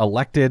hasn't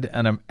elected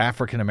an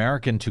African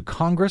American to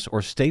Congress or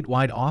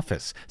statewide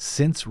office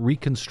since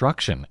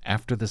Reconstruction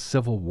after the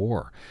Civil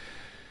War.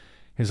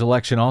 His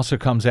election also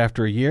comes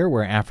after a year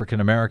where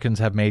African Americans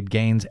have made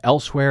gains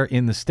elsewhere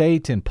in the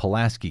state. In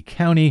Pulaski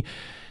County,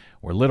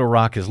 where Little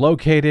Rock is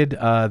located,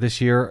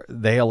 this year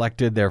they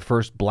elected their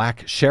first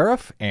black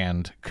sheriff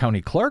and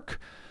county clerk.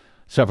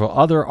 Several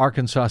other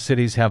Arkansas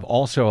cities have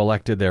also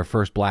elected their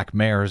first black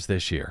mayors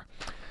this year.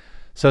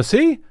 So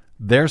see,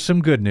 there's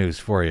some good news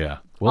for you.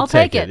 We'll I'll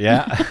take it.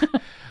 Yeah.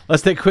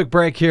 Let's take a quick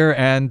break here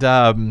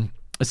and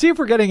See if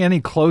we're getting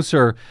any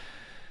closer.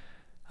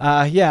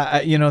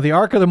 The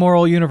arc of the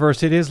moral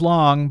universe, it is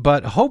long,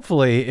 but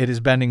hopefully it is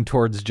bending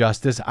towards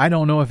justice. I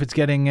don't know if it's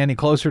getting any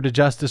closer to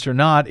justice or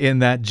not in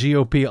that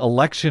GOP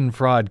election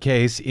fraud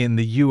case in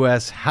the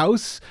U.S.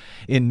 House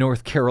in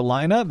North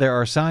Carolina. There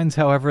are signs,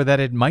 however, that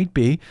it might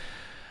be.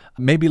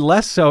 Maybe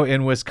less so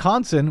in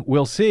Wisconsin.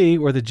 We'll see,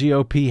 where the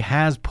GOP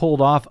has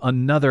pulled off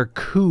another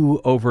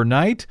coup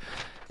overnight.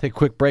 Take a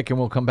quick break and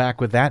we'll come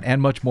back with that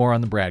and much more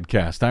on the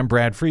BradCast. I'm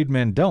Brad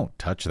Friedman. Don't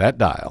touch that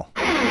dial.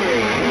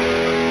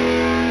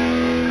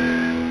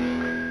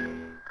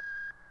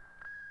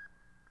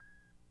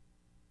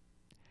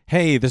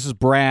 Hey, this is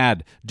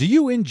Brad. Do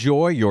you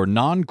enjoy your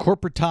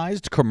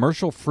non-corporatized,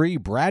 commercial-free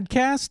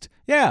BradCast?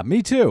 Yeah,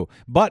 me too.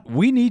 But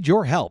we need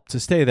your help to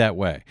stay that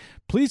way.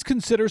 Please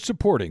consider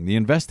supporting the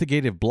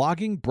investigative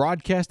blogging,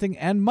 broadcasting,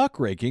 and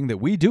muckraking that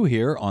we do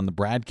here on the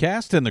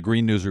BradCast and the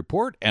Green News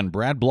Report and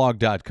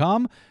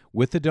bradblog.com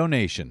with a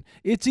donation.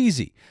 It's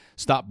easy.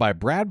 Stop by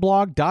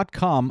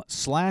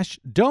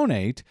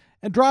bradblog.com/donate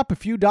and drop a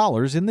few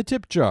dollars in the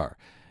tip jar.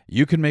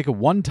 You can make a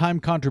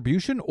one-time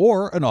contribution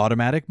or an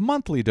automatic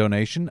monthly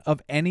donation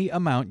of any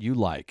amount you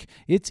like.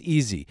 It's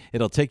easy.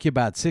 It'll take you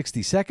about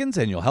 60 seconds,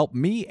 and you'll help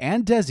me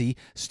and Desi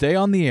stay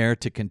on the air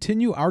to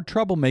continue our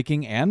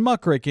troublemaking and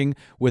muckraking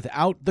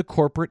without the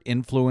corporate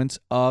influence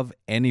of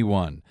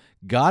anyone.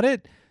 Got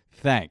it?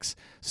 Thanks.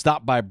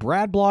 Stop by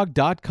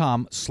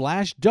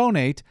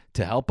bradblog.com/donate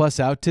to help us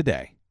out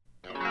today.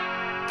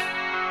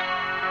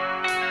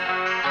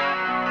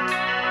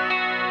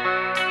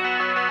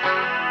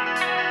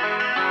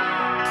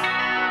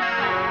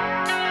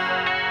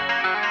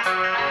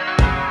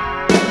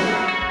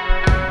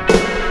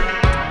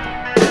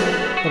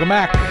 Welcome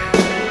back.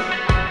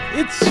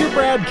 It's your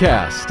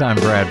BradCast. I'm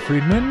Brad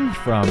Friedman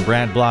from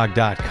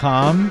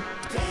bradblog.com.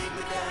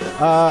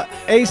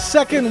 A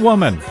second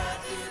woman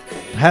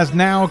has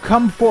now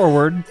come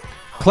forward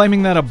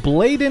claiming that a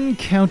Bladen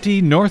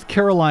County, North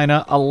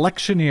Carolina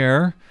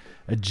electioneer,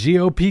 a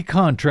GOP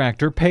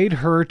contractor, paid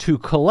her to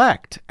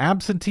collect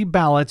absentee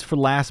ballots for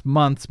last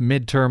month's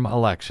midterm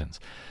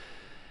elections.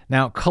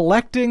 Now,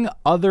 collecting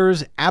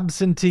others'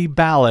 absentee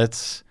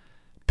ballots,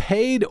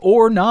 paid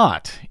or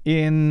not,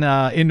 in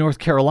North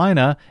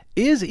Carolina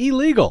is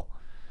illegal.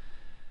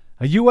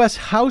 A U.S.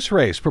 House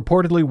race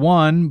purportedly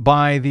won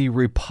by the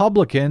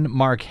Republican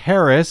Mark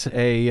Harris,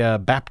 a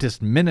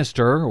Baptist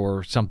minister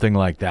or something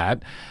like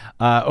that,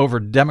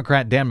 over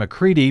Democrat Dan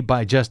McCready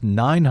by just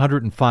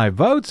 905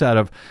 votes out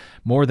of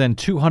more than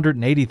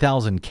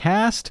 280,000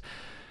 cast,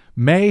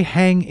 may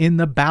hang in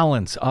the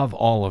balance of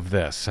all of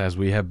this, as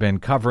we have been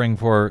covering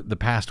for the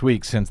past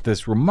week since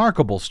this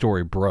remarkable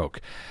story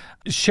broke.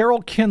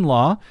 Cheryl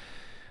Kinlaw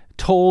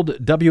told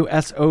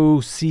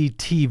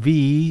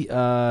WSOC-TV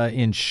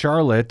in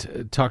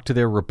Charlotte, talked to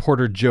their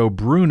reporter Joe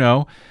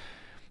Bruno,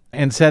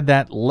 and said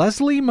that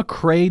Leslie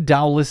McCrae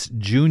Dowless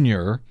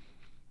Jr.,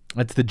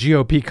 that's the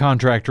GOP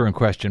contractor in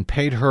question,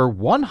 paid her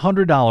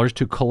 $100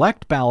 to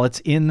collect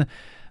ballots in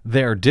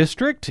their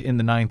district, in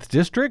the 9th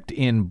District,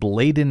 in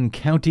Bladen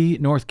County,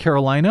 North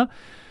Carolina.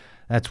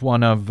 That's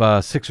one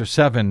of 6 or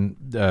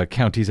 7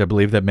 counties, I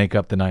believe, that make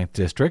up the 9th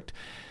District.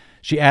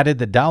 She added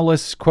that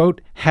Dowless,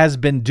 quote, has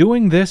been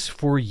doing this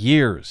for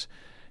years.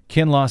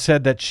 Kinlaw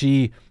said that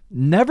she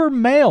never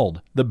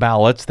mailed the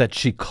ballots that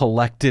she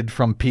collected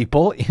from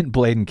people in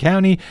Bladen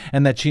County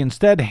and that she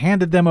instead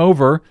handed them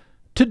over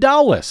to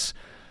Dowless.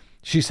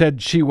 She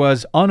said she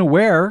was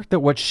unaware that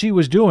what she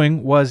was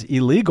doing was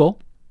illegal.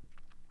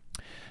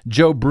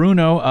 Joe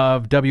Bruno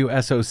of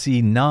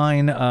WSOC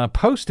 9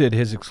 posted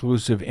his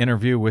exclusive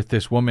interview with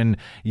this woman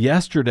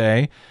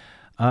yesterday,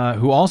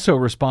 who also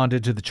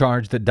responded to the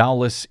charge that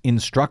Dowless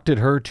instructed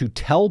her to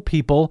tell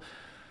people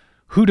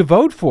who to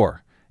vote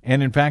for,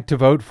 and in fact to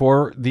vote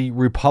for the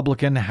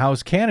Republican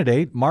House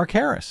candidate, Mark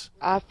Harris.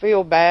 I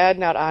feel bad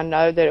now that I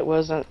know that it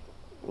wasn't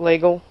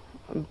legal,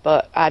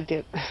 but I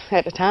did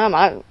at the time.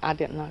 I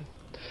didn't know.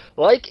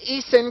 Like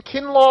Eason,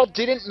 Kinlaw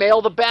didn't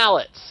mail the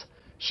ballots.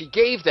 She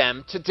gave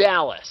them to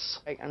Dowless.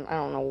 I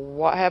don't know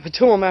what happened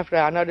to him after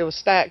that. I know there was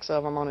stacks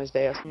of them on his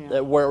desk.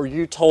 Yeah. Were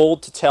you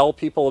told to tell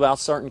people about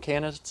certain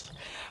candidates?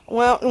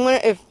 Well,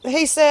 if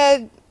he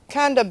said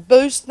kind of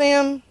boost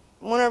them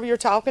whenever you're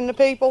talking to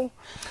people,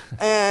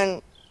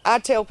 and I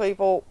tell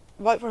people,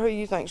 vote for who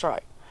you think's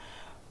right.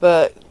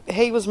 But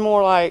he was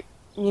more like,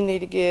 you need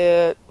to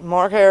get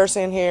Mark Harris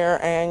in here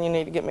and you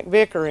need to get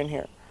McVicker in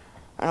here.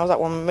 And I was like,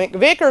 well,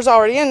 McVicker's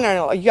already in there.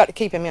 And like, you got to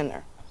keep him in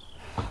there.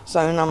 So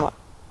and I'm like,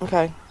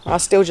 okay. I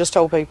still just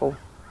told people,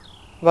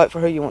 vote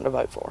for who you want to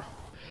vote for.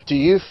 Do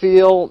you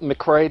feel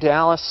McCrae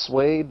Dowless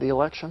swayed the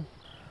election?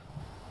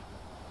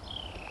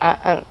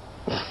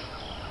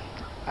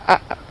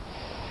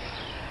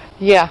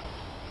 Yeah.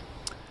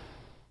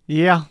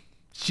 Yeah,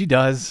 she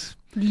does.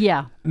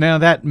 Yeah. Now,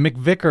 that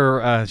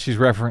McVicker she's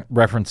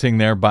referencing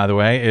there, by the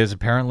way, is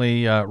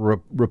apparently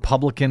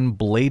Republican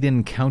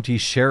Bladen County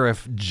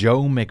Sheriff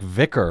Joe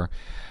McVicker.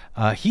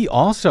 He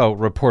also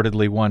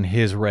reportedly won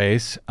his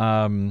race.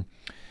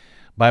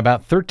 by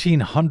about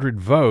 1,300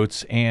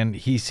 votes, and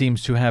he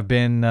seems to have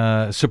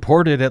been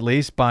supported, at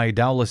least, by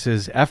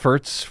Dowless's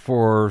efforts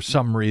for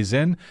some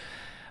reason.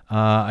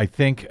 I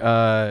think,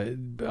 I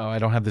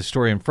don't have the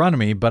story in front of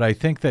me, but I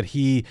think that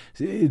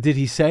did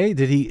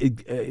he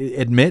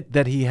admit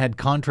that he had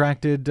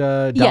contracted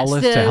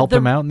Dowless to help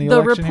him out in the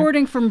election? The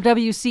reporting from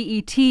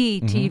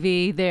WCET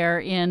TV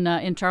there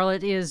in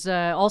Charlotte is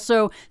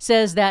also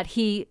says that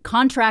he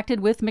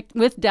contracted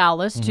with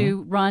Dowless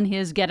to run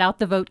his Get Out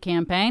the Vote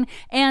campaign.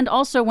 And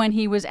also when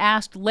he was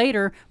asked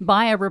later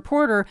by a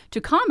reporter to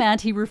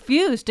comment, he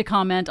refused to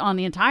comment on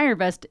the entire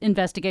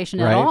investigation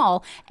at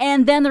all.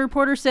 And then the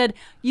reporter said,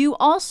 you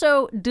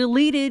also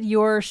deleted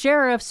your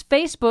sheriff's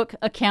Facebook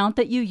account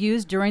that you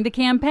used during the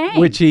campaign.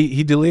 Which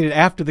he deleted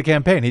after the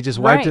campaign. He just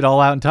wiped it all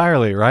out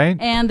entirely, right?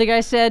 And the guy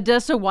said,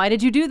 so why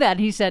did you do that?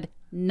 And he said,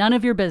 none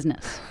of your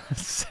business.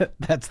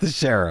 That's the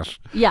sheriff.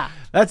 Yeah.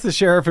 That's the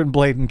sheriff in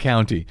Bladen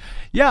County.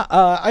 Yeah,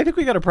 I think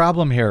we got a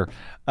problem here.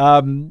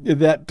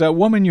 That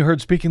woman you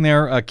heard speaking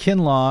there,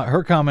 Kinlaw,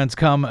 her comments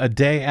come a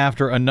day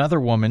after another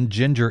woman,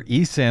 Ginger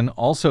Eason,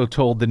 also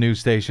told the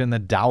news station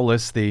that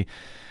Dowless, the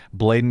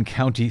Bladen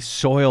County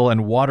Soil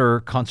and Water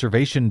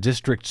Conservation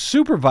District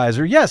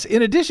Supervisor. Yes,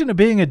 in addition to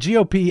being a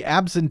GOP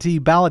absentee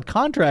ballot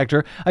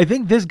contractor, I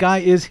think this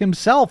guy is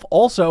himself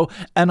also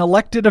an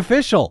elected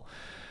official.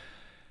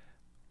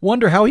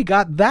 Wonder how he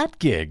got that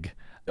gig.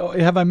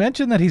 Have I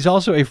mentioned that he's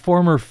also a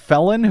former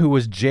felon who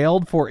was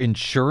jailed for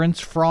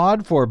insurance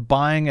fraud for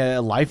buying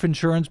a life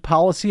insurance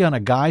policy on a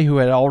guy who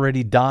had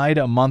already died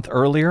a month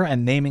earlier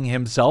and naming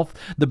himself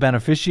the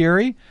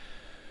beneficiary?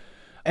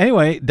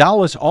 Anyway,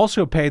 Dowless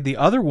also paid the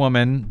other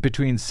woman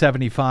between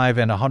 $75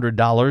 and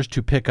 $100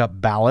 to pick up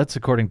ballots,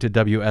 according to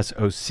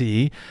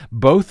WSOC.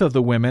 Both of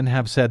the women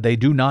have said they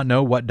do not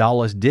know what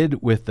Dowless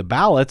did with the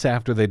ballots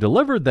after they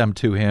delivered them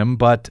to him.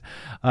 But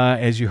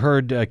as you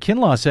heard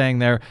Kinlaw saying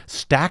there,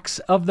 stacks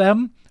of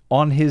them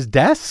on his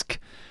desk?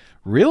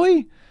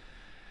 Really?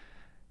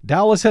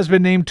 Dowless has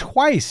been named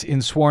twice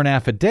in sworn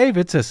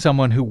affidavits as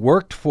someone who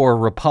worked for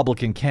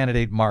Republican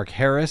candidate Mark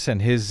Harris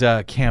and his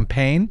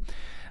campaign.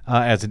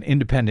 As an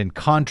independent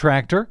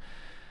contractor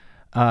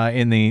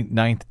in the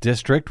 9th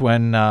District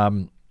when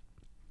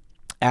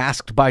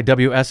asked by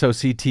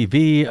WSOC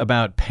TV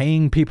about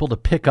paying people to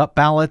pick up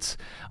ballots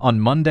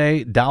on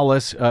Monday,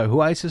 Dowless,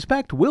 who I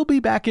suspect will be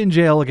back in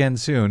jail again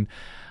soon,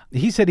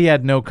 he said he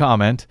had no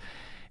comment.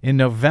 In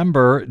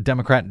November,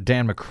 Democrat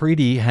Dan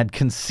McCready had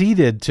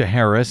conceded to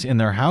Harris in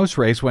their House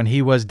race when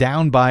he was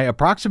down by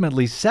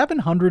approximately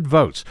 700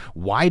 votes.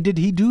 Why did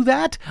he do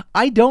that?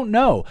 I don't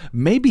know.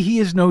 Maybe he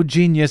is no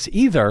genius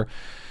either.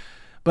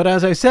 But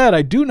as I said,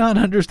 I do not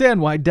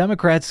understand why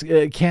Democrats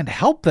can't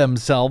help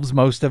themselves,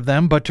 most of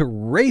them, but to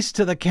race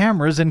to the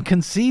cameras and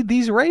concede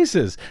these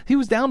races. He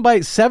was down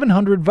by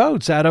 700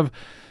 votes out of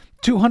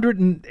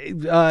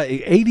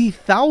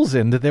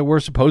 280,000 that were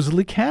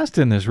supposedly cast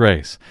in this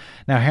race.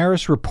 Now,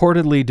 Harris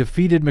reportedly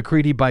defeated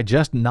McCready by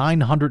just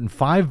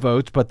 905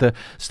 votes, but the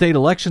state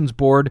elections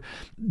board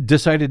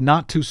decided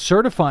not to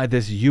certify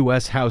this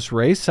U.S. House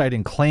race,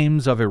 citing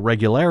claims of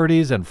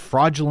irregularities and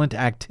fraudulent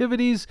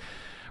activities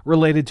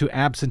related to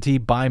absentee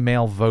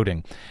by-mail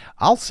voting.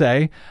 I'll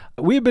say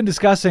we have been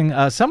discussing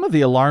some of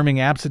the alarming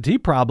absentee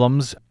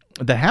problems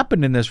that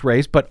happened in this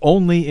race, but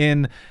only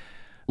in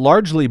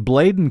largely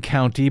Bladen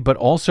County, but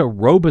also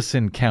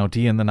Robeson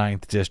County in the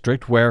 9th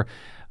District, where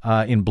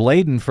in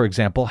Bladen, for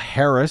example,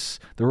 Harris,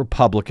 the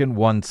Republican,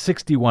 won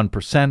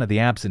 61% of the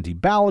absentee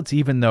ballots,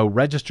 even though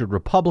registered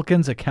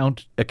Republicans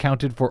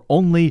accounted for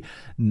only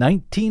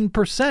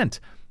 19%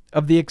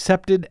 of the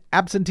accepted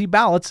absentee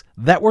ballots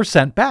that were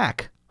sent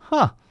back.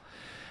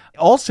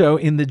 Also,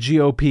 in the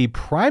GOP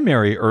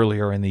primary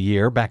earlier in the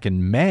year, back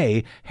in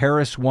May,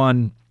 Harris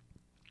won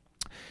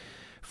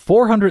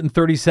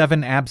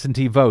 437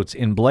 absentee votes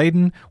in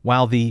Bladen,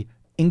 while the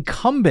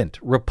incumbent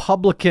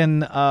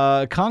Republican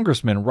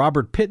Congressman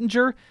Robert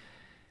Pittenger,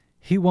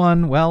 he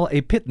won, well, a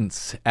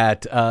pittance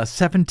at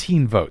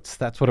 17 votes.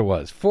 That's what it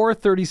was,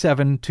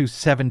 437 to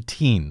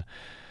 17.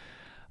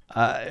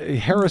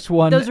 Harris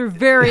won. Those are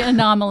very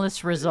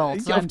anomalous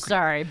results. I'm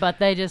sorry, but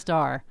they just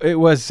are. It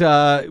was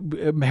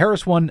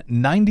Harris won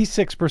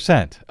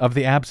 96% of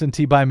the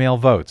absentee by mail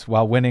votes,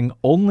 while winning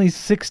only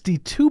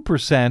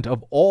 62%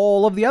 of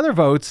all of the other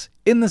votes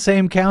in the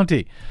same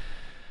county.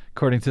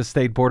 According to the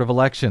State Board of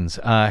Elections,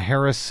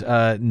 Harris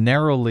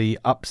narrowly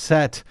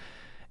upset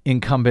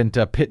incumbent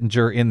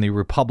Pittenger in the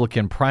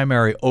Republican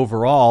primary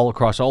overall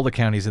across all the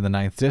counties in the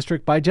 9th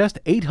District by just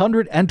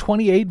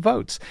 828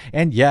 votes.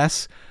 And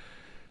yes,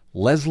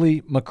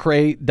 Leslie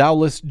McCrae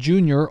Dowless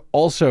Jr.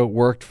 also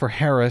worked for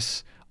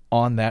Harris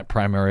on that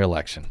primary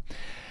election.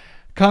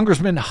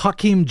 Congressman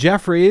Hakeem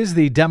Jeffries,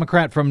 the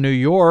Democrat from New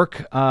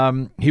York,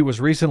 he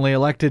was recently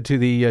elected to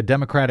the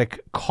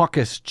Democratic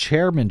caucus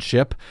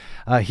chairmanship.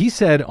 He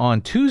said on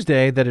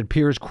Tuesday that it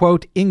appears,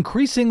 quote,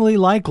 increasingly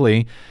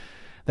likely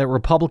that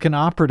Republican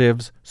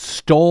operatives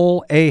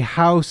stole a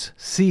House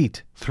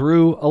seat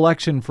through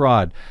election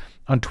fraud.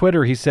 On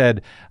Twitter, he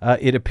said,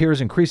 it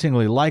appears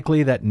increasingly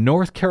likely that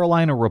North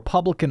Carolina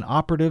Republican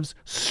operatives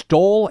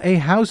stole a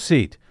House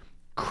seat.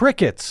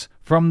 Crickets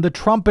from the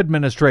Trump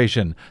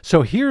administration.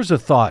 So here's a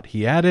thought,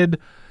 he added,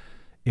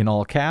 in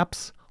all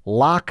caps,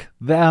 lock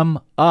them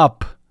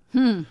up.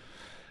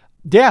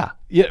 Yeah,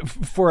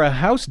 for a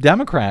House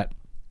Democrat,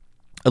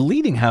 a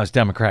leading House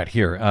Democrat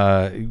here,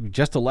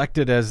 just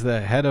elected as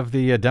the head of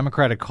the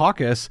Democratic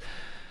caucus,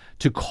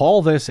 to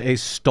call this a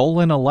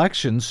stolen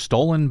election,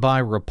 stolen by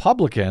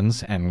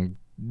Republicans, and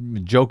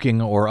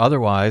joking or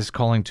otherwise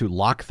calling to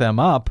lock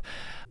them up,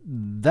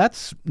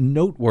 that's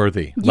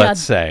noteworthy, let's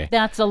say.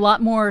 That's a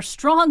lot more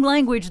strong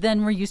language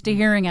than we're used to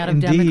hearing out of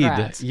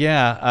Democrats.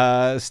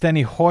 Yeah.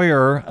 Steny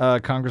Hoyer,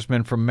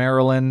 congressman from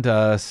Maryland,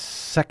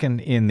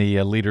 second in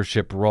the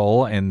leadership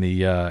role in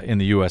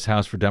the U.S.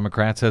 House for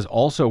Democrats, has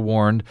also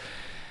warned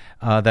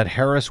that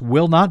Harris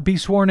will not be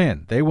sworn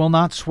in. They will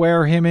not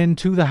swear him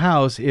into the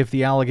House if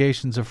the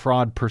allegations of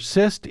fraud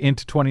persist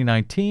into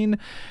 2019,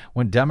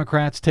 when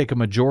Democrats take a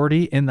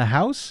majority in the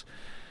House,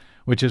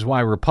 which is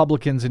why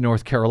Republicans in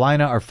North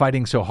Carolina are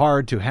fighting so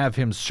hard to have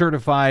him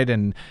certified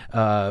and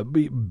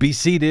be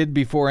seated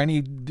before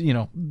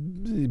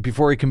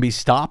before he can be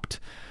stopped.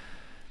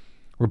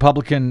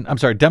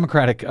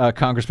 Democratic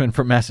congressman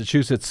from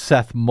Massachusetts,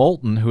 Seth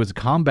Moulton, who is a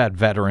combat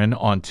veteran,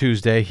 on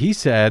Tuesday, he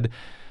said,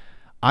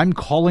 I'm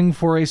calling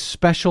for a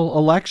special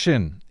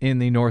election in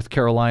the North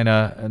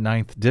Carolina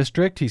 9th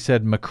District. He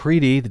said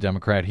McCready, the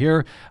Democrat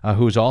here,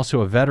 who's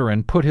also a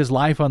veteran, put his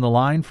life on the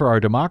line for our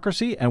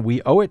democracy, and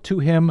we owe it to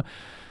him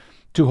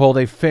to hold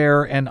a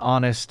fair and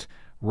honest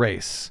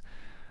race.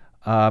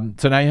 So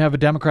now you have a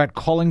Democrat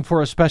calling for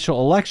a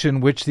special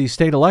election, which the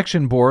state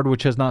election board,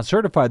 which has not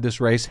certified this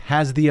race,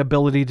 has the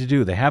ability to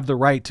do. They have the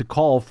right to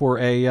call for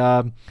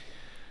a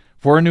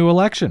new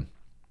election.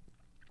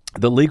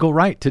 The legal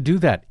right to do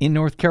that in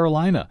North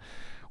Carolina,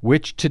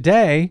 which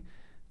today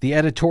the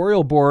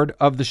editorial board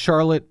of the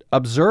Charlotte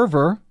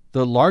Observer,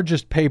 the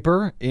largest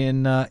paper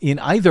in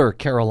either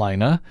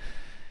Carolina,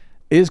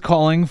 is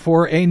calling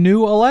for a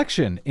new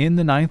election in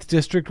the 9th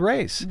District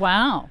race.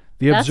 Wow.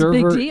 That's a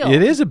big deal.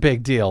 It is a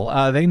big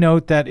deal. They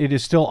note that it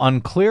is still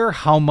unclear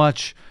how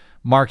much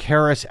Mark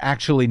Harris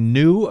actually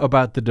knew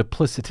about the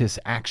duplicitous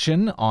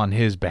action on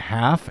his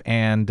behalf,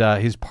 and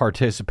his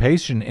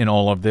participation in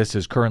all of this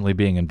is currently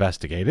being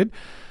investigated.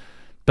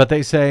 But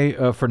they say,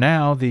 for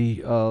now,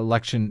 the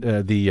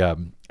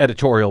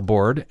editorial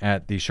board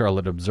at the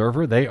Charlotte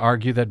Observer, they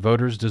argue that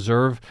voters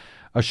deserve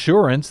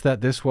assurance that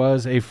this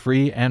was a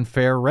free and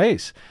fair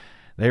race.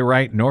 They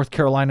write, North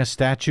Carolina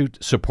statute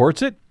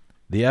supports it.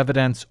 The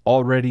evidence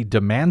already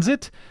demands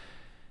it.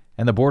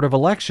 And the Board of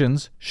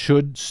Elections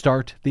should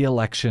start the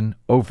election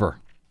over.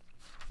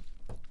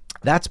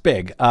 That's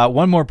big.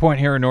 One more point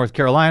here in North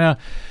Carolina.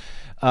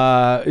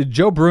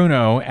 Joe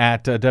Bruno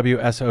at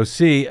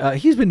WSOC,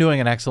 he's been doing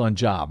an excellent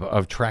job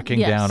of tracking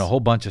down a whole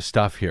bunch of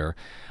stuff here.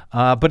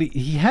 But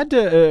he had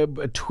to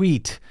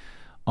tweet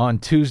on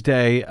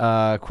Tuesday,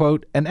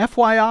 quote, an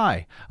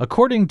FYI,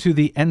 according to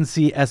the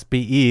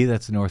NCSBE,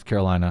 that's the North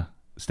Carolina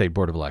State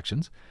Board of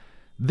Elections,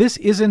 this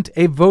isn't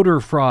a voter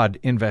fraud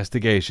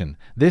investigation.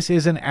 This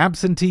is an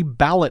absentee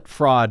ballot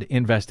fraud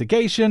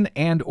investigation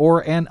and or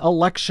an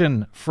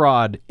election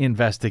fraud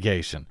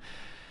investigation.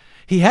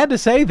 He had to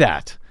say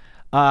that.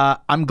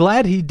 I'm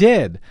glad he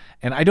did.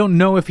 And I don't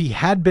know if he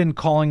had been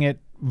calling it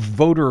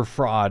voter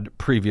fraud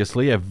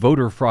previously, a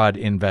voter fraud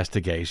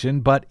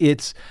investigation, but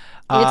it's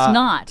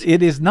not.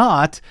 It is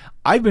not.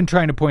 I've been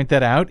trying to point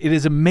that out. It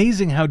is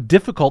amazing how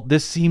difficult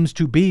this seems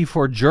to be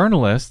for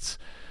journalists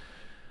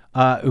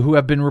who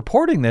have been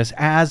reporting this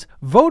as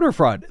voter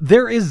fraud.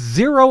 There is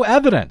zero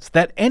evidence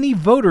that any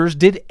voters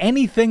did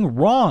anything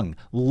wrong.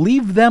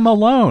 Leave them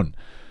alone.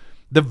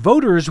 The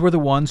voters were the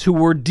ones who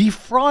were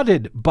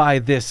defrauded by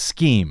this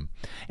scheme.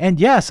 And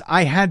yes,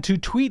 I had to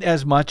tweet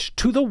as much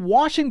to the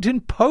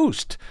Washington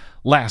Post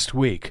last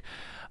week,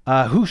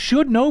 who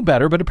should know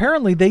better, but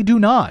apparently they do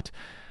not.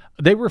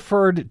 They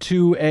referred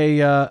to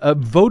a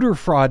voter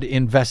fraud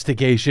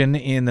investigation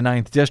in the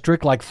 9th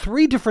District like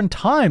 3 different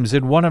times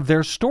in one of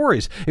their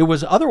stories. It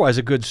was otherwise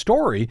a good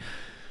story,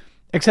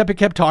 except it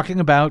kept talking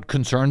about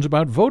concerns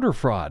about voter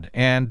fraud.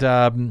 And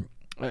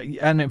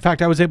in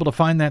fact, I was able to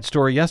find that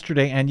story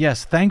yesterday. And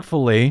yes,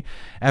 thankfully,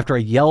 after I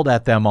yelled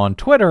at them on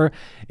Twitter,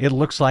 it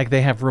looks like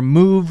they have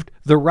removed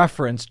the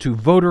reference to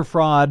voter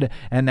fraud,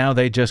 and now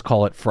they just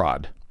call it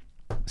fraud.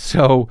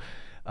 So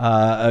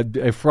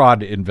a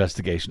fraud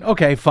investigation.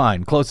 Okay,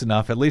 fine. Close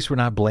enough. At least we're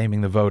not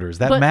blaming the voters.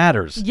 That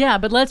matters. Yeah,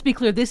 but let's be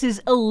clear. This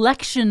is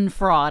election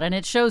fraud, and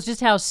it shows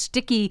just how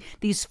sticky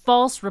these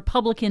false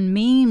Republican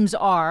memes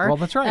are. Well,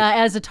 that's right.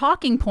 As a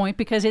talking point,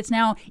 because it's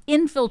now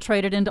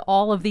infiltrated into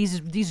all of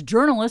these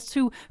journalists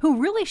who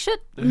really should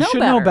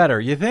know better.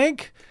 You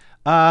think?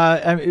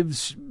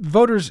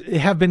 Voters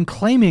have been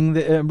claiming,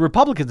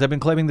 Republicans have been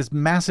claiming this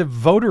massive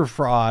voter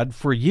fraud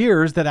for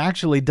years that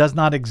actually does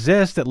not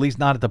exist, at least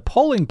not at the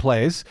polling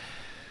place.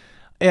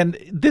 And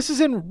this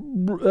is in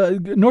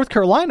North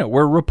Carolina,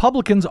 where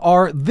Republicans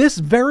are this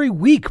very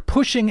week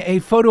pushing a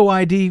photo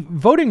ID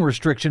voting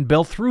restriction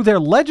bill through their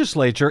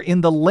legislature in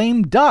the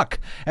lame duck,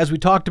 as we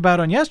talked about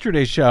on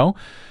yesterday's show,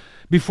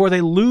 before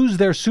they lose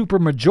their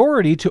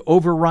supermajority to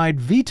override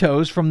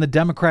vetoes from the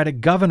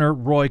Democratic governor,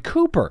 Roy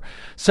Cooper.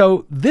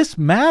 So this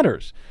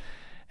matters.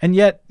 And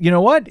yet, you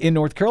know what? In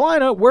North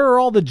Carolina, where are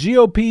all the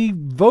GOP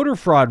voter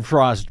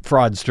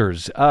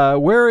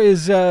fraudsters? Where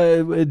is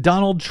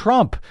Donald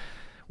Trump?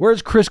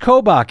 Where's Chris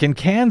Kobach in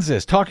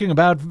Kansas talking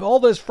about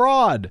all this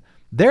fraud?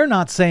 They're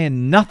not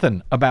saying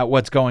nothing about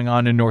what's going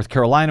on in North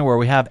Carolina, where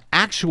we have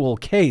actual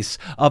case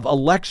of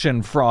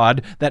election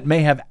fraud that may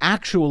have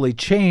actually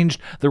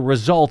changed the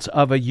results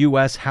of a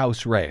U.S.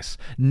 House race.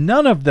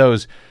 None of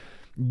those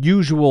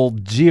usual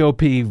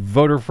GOP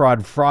voter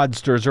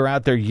fraudsters are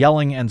out there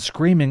yelling and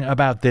screaming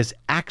about this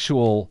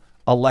actual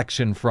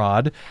election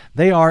fraud.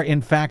 They are,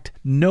 in fact,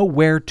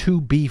 nowhere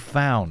to be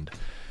found.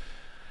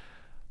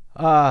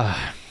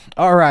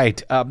 All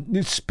right.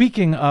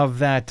 Speaking of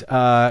that,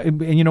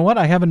 and you know what?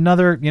 I have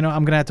another, I'm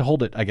going to have to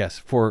hold it, I guess,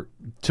 for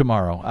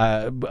tomorrow.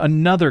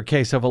 Another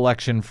case of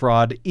election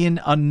fraud in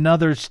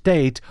another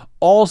state,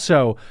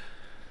 also,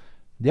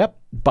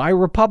 by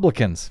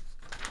Republicans.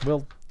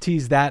 We'll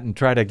tease that and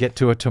try to get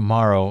to it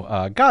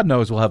tomorrow. God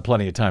knows we'll have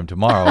plenty of time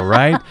tomorrow,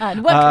 right? What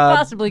could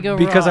possibly go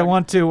wrong? Because I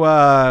want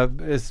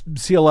to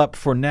seal up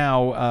for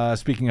now,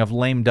 speaking of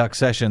lame duck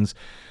sessions,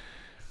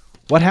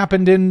 what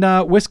happened in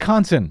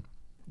Wisconsin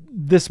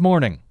this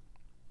morning,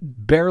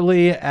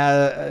 barely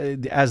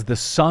as the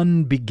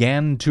sun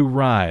began to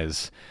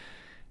rise,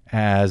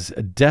 as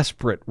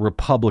desperate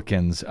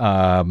Republicans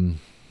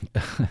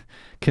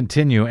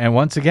continue, and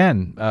once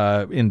again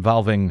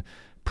involving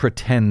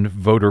pretend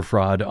voter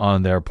fraud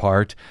on their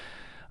part.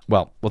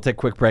 Well, we'll take a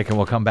quick break and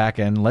we'll come back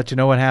and let you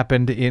know what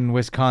happened in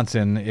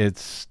Wisconsin.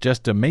 It's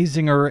just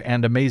amazinger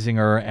and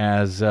amazinger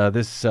as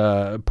this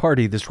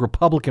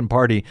Republican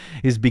Party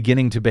is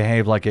beginning to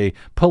behave like a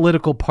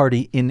political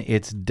party in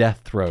its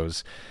death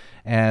throes.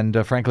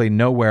 And frankly,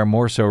 nowhere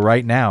more so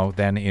right now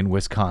than in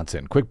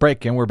Wisconsin. Quick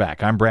break and we're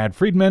back. I'm Brad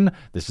Friedman.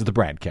 This is the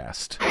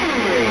BradCast.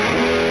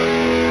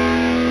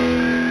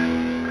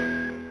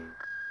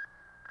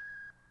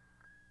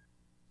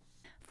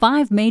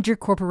 5 major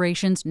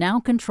corporations now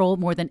control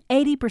more than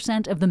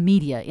 80% of the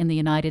media in the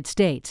United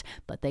States,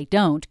 but they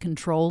don't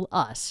control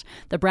us.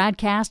 The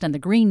BradCast and the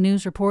Green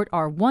News Report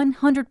are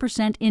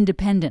 100%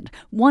 independent,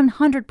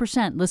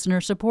 100%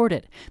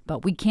 listener-supported.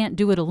 But we can't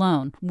do it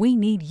alone. We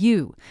need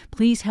you.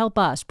 Please help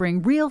us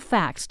bring real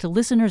facts to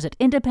listeners at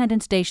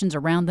independent stations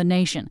around the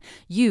nation.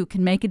 You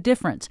can make a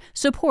difference.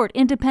 Support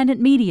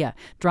independent media.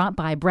 Drop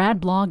by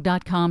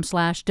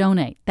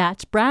bradblog.com/donate.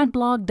 That's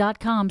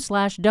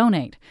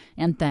bradblog.com/donate.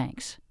 And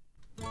thanks.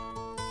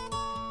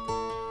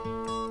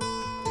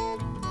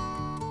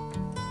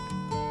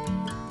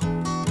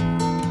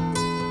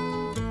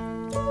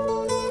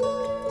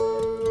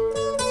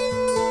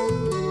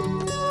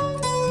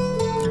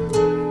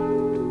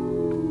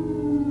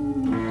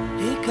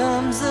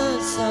 Comes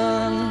the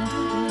sun,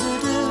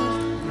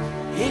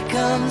 here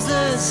comes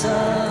the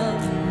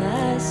sun,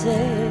 I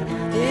say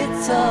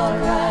it's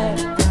alright.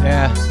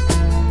 Yeah,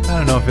 I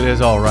don't know if it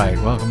is all right.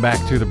 Welcome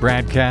back to the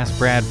BradCast.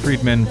 Brad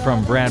Friedman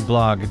from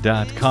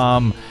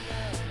bradblog.com.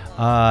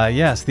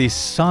 Yes, the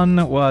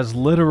sun was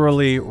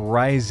literally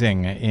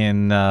rising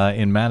in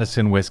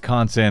Madison,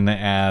 Wisconsin,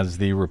 as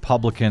the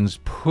Republicans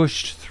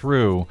pushed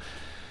through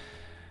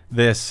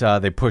this.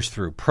 They pushed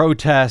through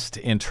protest,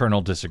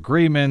 internal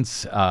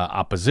disagreements,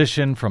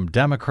 opposition from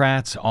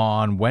Democrats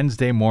on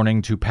Wednesday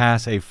morning to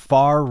pass a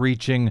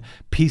far-reaching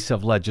piece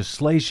of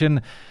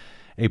legislation,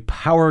 a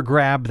power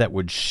grab that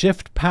would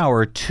shift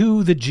power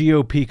to the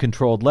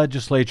GOP-controlled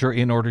legislature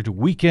in order to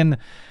weaken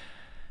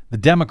the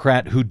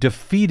Democrat who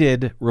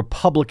defeated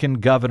Republican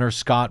Governor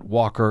Scott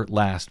Walker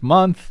last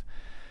month.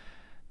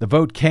 The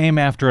vote came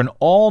after an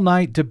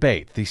all-night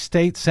debate. The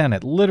state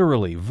Senate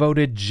literally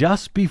voted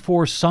just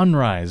before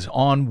sunrise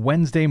on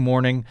Wednesday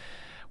morning.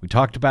 We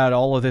talked about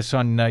all of this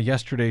on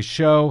yesterday's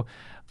show.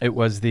 It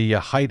was the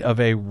height of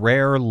a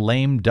rare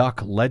lame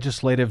duck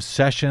legislative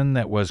session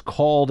that was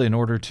called in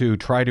order to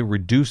try to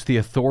reduce the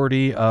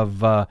authority of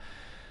the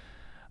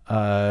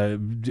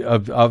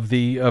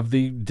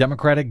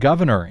Democratic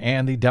governor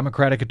and the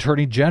Democratic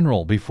attorney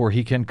general before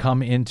he can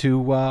come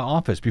into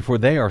office, before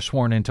they are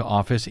sworn into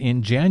office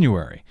in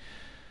January.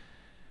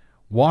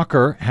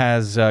 Outgoing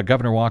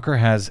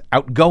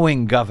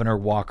Governor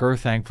Walker,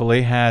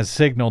 thankfully, has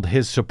signaled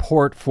his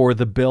support for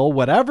the bill.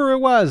 Whatever it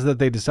was that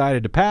they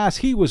decided to pass,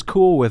 he was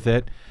cool with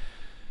it.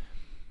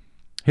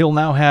 He'll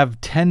now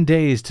have 10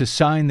 days to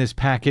sign this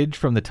package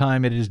from the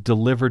time it is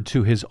delivered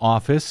to his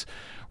office.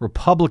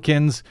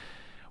 Republicans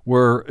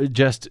were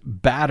just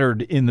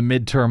battered in the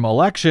midterm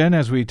election.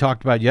 As we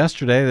talked about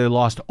yesterday, they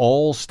lost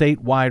all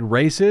statewide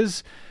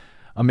races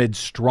amid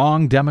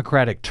strong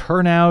Democratic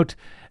turnout.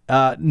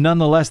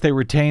 Nonetheless, they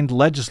retained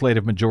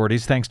legislative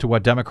majorities thanks to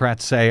what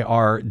Democrats say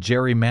are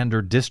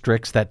gerrymandered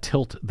districts that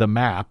tilt the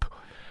map,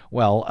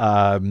 Well,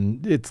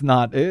 it's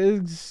not.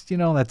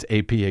 That's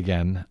AP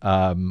again.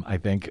 I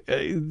think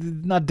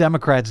not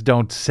Democrats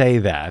don't say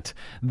that.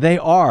 They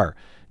are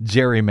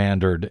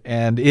gerrymandered,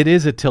 and it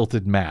is a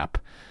tilted map.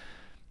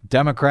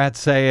 Democrats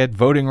say it,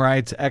 voting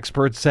rights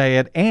experts say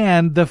it,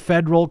 and the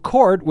federal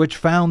court, which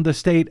found the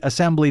state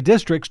assembly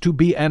districts to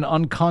be an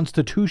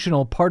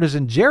unconstitutional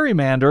partisan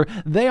gerrymander,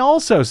 they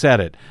also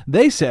said it.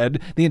 They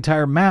said the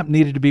entire map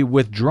needed to be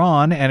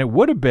withdrawn, and it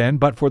would have been,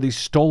 but for the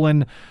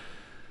stolen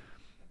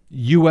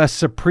U.S.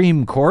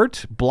 Supreme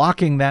Court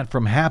blocking that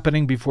from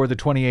happening before the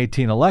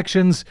 2018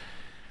 elections,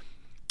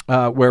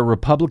 where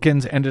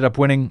Republicans ended up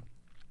winning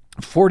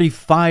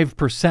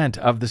 45%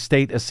 of the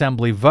state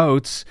assembly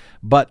votes,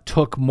 but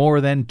took more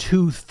than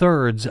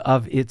 2/3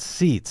 of its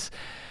seats.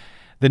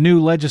 The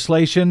new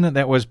legislation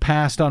that was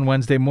passed on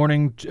Wednesday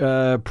morning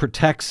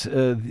protects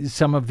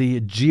some of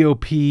the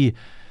GOP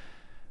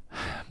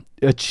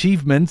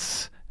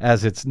achievements,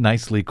 as it's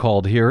nicely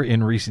called here,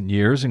 in recent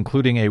years,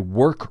 including a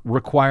work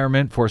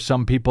requirement for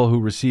some people who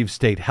receive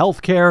state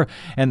health care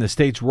and the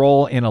state's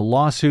role in a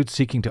lawsuit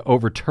seeking to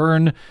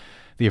overturn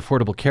the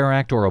Affordable Care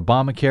Act or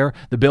Obamacare.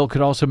 The bill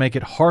could also make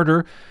it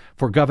harder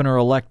for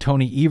Governor-elect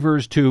Tony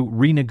Evers to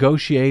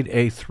renegotiate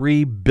a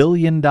 $3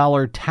 billion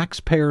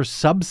taxpayer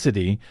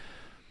subsidy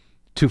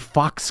to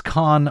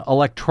Foxconn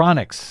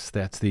Electronics.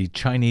 That's the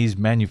Chinese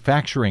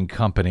manufacturing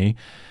company,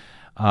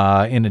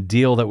 in a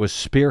deal that was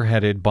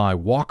spearheaded by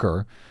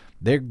Walker.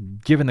 They're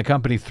giving the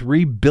company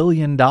 $3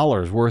 billion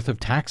worth of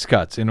tax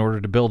cuts in order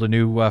to build a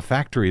new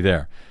factory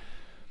there.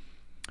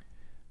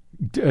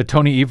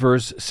 Tony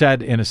Evers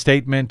said in a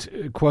statement,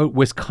 quote,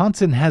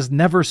 "Wisconsin has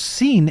never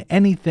seen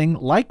anything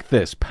like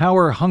this.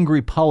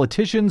 Power-hungry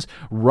politicians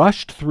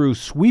rushed through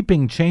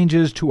sweeping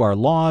changes to our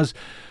laws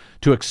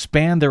to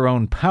expand their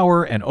own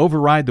power and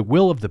override the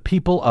will of the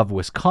people of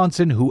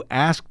Wisconsin who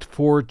asked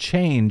for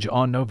change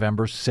on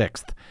November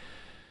 6th.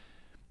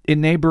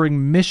 In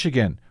neighboring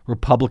Michigan,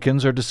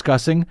 Republicans are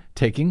discussing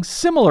taking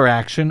similar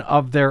action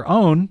of their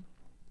own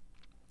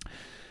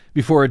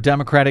before a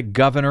Democratic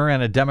governor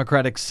and a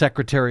Democratic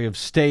secretary of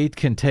state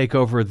can take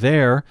over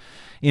there.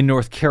 In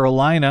North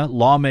Carolina,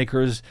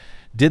 lawmakers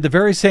did the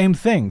very same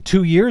thing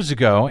 2 years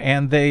ago,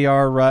 and they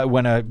are,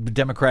 when a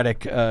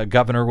Democratic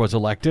governor was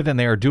elected, and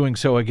they are doing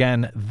so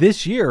again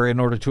this year in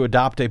order to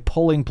adopt a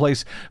polling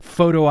place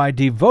photo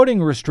ID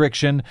voting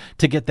restriction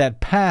to get that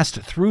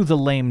passed through the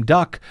lame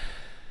duck,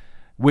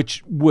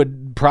 which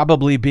would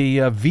probably be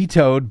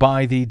vetoed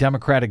by the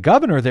Democratic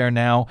governor there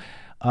now.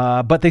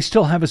 But they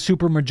still have a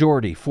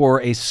supermajority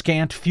for a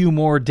scant few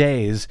more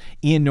days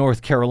in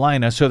North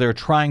Carolina, so they're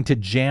trying to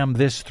jam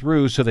this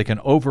through so they can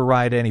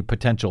override any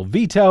potential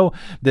veto,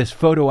 this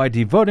photo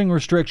ID voting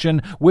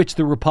restriction, which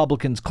the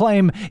Republicans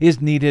claim is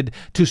needed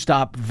to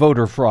stop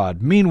voter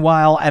fraud.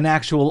 Meanwhile, an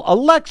actual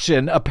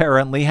election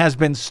apparently has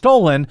been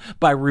stolen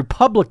by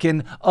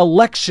Republican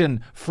election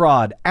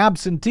fraud,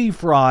 absentee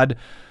fraud,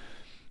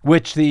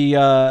 which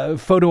the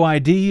photo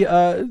ID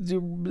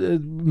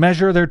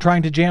measure they're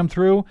trying to jam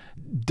through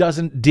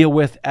doesn't deal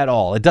with at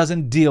all. It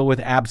doesn't deal with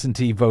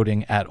absentee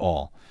voting at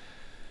all.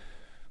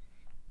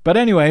 But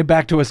anyway,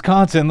 back to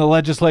Wisconsin. The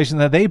legislation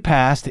that they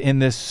passed in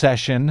this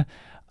session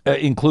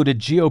included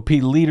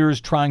GOP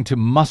leaders trying to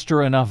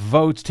muster enough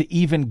votes to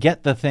even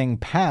get the thing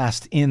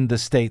passed in the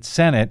state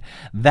Senate.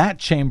 That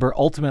chamber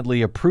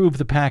ultimately approved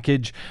the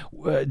package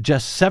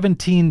just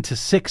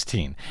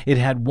 17-16. It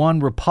had one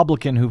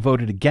Republican who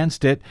voted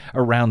against it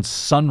around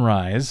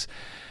sunrise.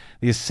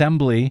 The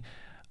Assembly,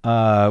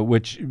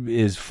 which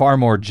is far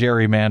more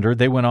gerrymandered,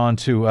 they went on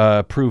to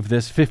approve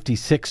this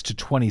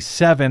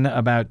 56-27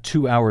 about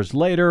 2 hours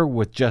later,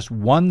 with just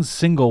one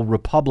single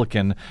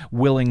Republican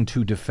willing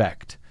to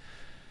defect.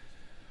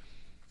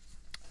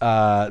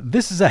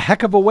 This is a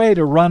heck of a way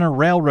to run a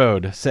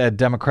railroad, said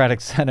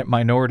Democratic Senate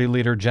Minority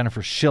Leader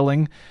Jennifer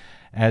Schilling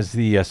as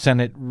the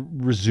Senate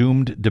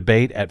resumed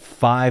debate at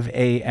 5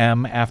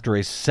 a.m. after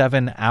a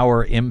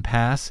 7-hour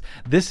impasse.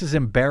 This is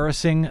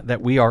embarrassing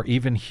that we are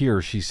even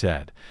here, she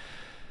said.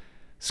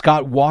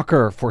 Scott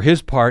Walker, for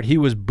his part, he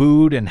was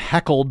booed and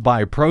heckled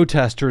by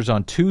protesters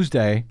on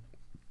Tuesday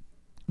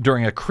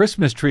during a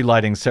Christmas tree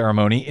lighting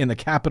ceremony in the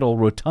Capitol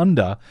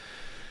Rotunda,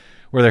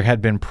 where there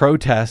had been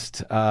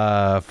protests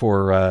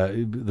for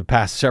the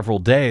past several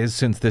days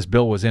since this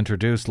bill was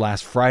introduced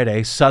last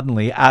Friday.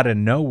 Suddenly, out of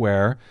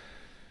nowhere,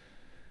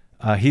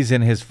 he's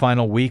in his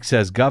final weeks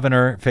as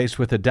governor. Faced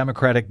with a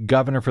Democratic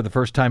governor for the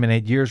first time in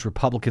 8 years,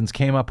 Republicans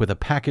came up with a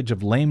package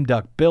of lame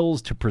duck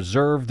bills to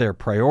preserve their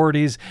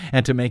priorities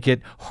and to make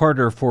it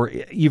harder for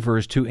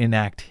Evers to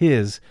enact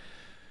his.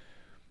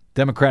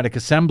 Democratic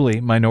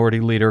Assembly Minority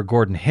Leader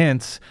Gordon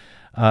Hintz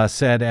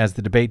said as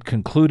the debate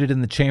concluded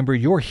in the chamber,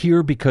 "You're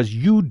here because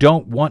you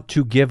don't want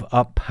to give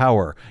up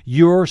power.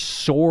 You're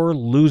sore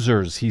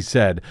losers," he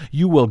said.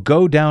 "You will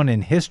go down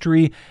in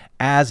history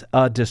as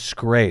a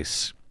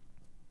disgrace."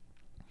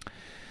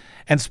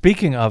 And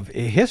speaking of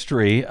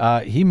history,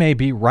 he may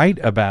be right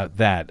about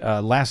that.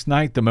 Last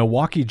night, the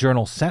Milwaukee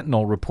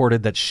Journal-Sentinel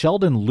reported that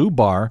Sheldon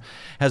Lubar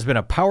has been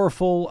a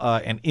powerful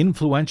and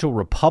influential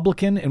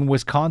Republican in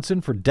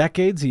Wisconsin for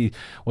decades. He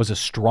was a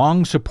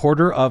strong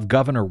supporter of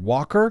Governor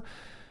Walker,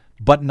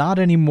 but not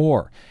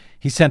anymore.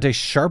 He sent a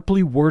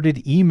sharply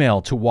worded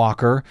email to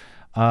Walker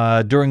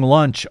during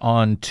lunch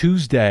on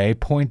Tuesday,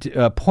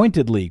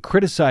 pointedly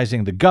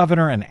criticizing the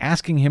governor and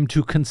asking him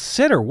to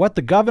consider what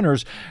the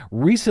governor's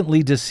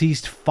recently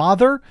deceased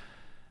father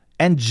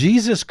and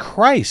Jesus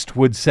Christ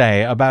would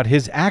say about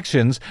his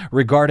actions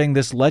regarding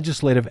this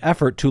legislative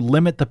effort to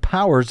limit the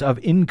powers of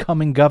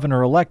incoming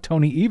Governor-elect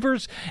Tony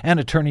Evers and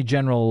Attorney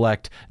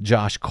General-elect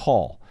Josh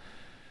Kaul.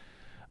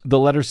 The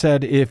letter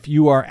said, "If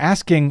you are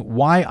asking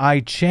why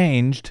I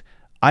changed,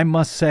 I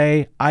must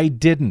say I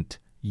didn't.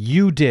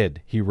 You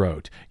did," he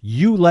wrote.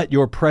 "You let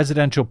your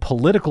presidential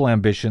political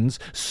ambitions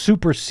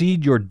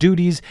supersede your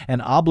duties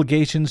and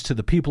obligations to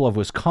the people of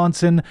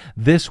Wisconsin.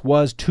 This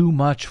was too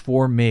much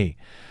for me."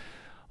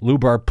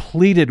 Lubar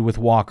pleaded with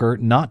Walker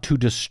not to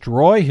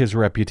destroy his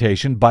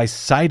reputation by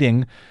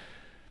siding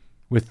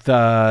with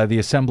the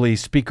Assembly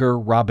Speaker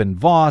Robin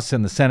Vos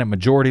and the Senate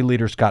Majority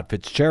Leader Scott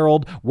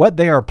Fitzgerald. What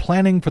they are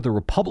planning for the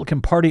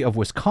Republican Party of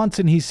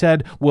Wisconsin, he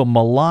said, will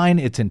malign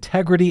its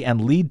integrity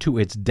and lead to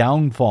its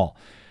downfall.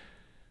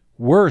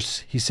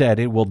 Worse, he said,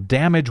 it will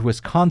damage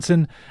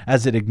Wisconsin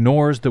as it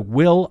ignores the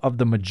will of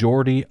the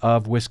majority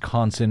of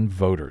Wisconsin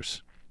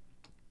voters.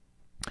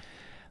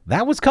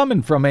 That was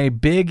coming from a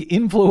big,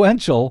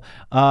 influential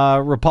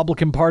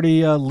Republican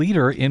Party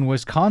leader in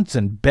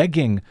Wisconsin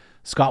begging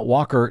Scott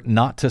Walker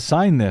not to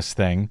sign this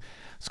thing.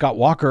 Scott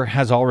Walker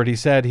has already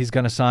said he's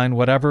going to sign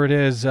whatever it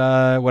is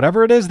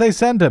they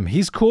send him.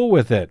 He's cool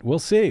with it. We'll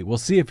see. We'll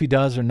see if he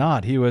does or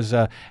not. He was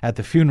at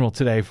the funeral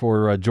today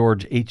for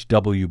George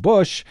H.W.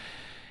 Bush.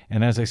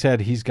 And as I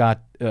said, he's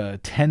got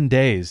 10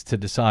 days to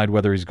decide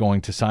whether he's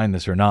going to sign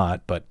this or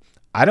not. But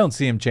I don't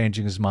see him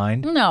changing his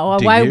mind. No,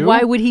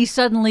 why would he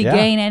suddenly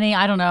gain any,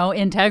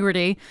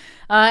 integrity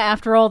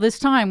after all this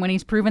time when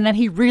he's proven that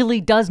he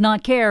really does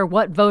not care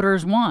what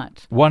voters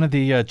want? One of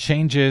the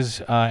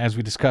changes, as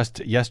we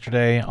discussed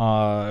yesterday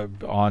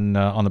on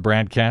the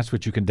BradCast,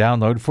 which you can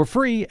download for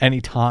free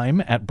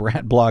anytime at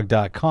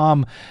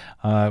bradblog.com,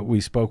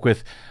 we spoke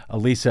with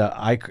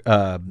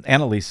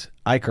Annalise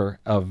Eicher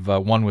of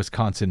One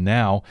Wisconsin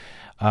Now.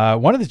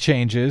 One of the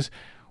changes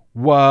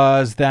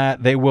was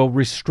that they will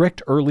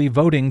restrict early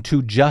voting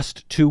to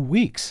just 2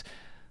 weeks.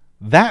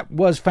 That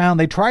was found,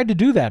 they tried to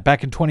do that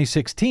back in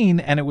 2016,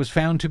 and it was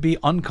found to be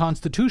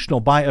unconstitutional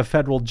by a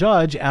federal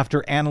judge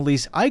after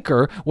Annalise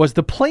Eicher was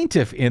the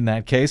plaintiff in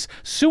that case,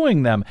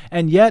 suing them.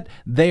 And yet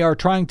they are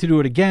trying to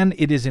do it again.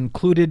 It is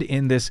included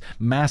in this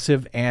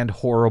massive and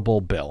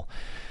horrible bill.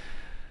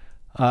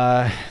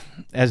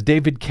 As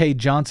David K.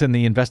 Johnson,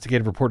 the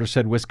investigative reporter,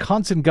 said,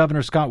 Wisconsin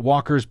Governor Scott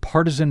Walker's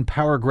partisan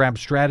power grab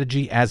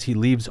strategy as he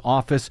leaves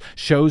office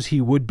shows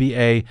he would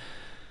be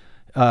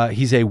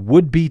he's a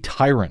would-be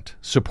tyrant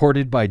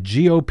supported by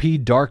GOP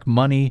dark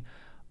money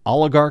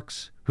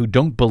oligarchs who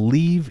don't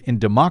believe in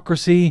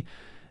democracy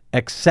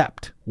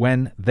except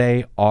when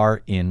they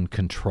are in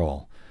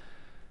control.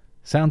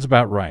 Sounds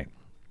about right.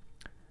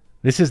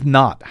 This is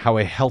not how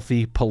a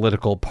healthy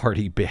political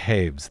party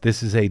behaves.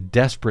 This is a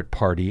desperate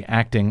party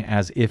acting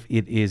as if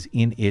it is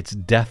in its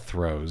death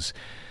throes.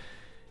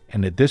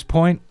 And at this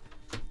point,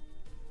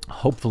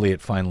 hopefully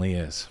it finally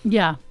is.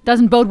 Yeah.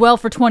 Doesn't bode well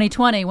for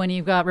 2020 when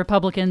you've got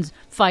Republicans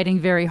fighting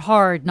very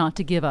hard not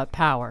to give up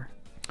power.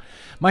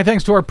 My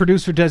thanks to our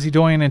producer, Desi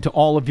Doyen, and to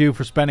all of you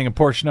for spending a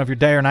portion of your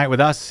day or night with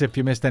us. If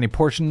you missed any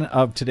portion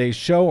of today's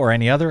show or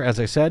any other, as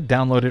I said,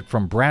 download it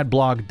from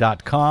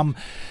bradblog.com.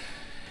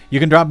 You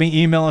can drop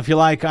me email if you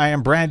like. I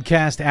am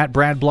BradCast at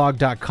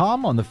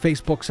bradblog.com. On the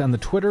Facebooks and the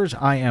Twitters,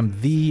 I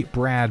am the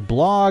Brad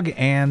Blog.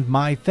 And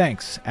my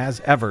thanks,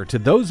 as ever, to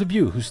those of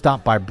you who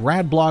stopped by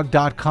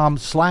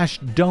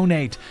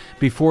bradblog.com/donate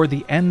before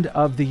the end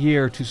of the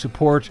year to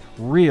support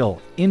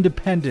real,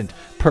 independent,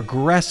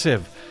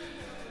 progressive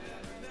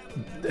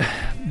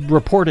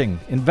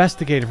reporting,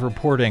 investigative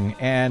reporting,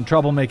 and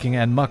troublemaking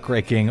and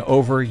muckraking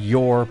over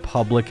your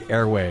public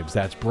airwaves.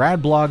 That's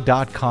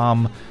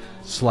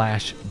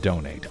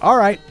bradblog.com/donate. All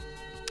right,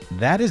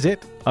 that is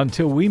it.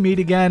 Until we meet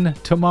again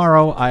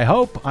tomorrow, I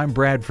hope. I'm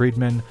Brad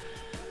Friedman.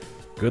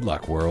 Good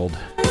luck, world.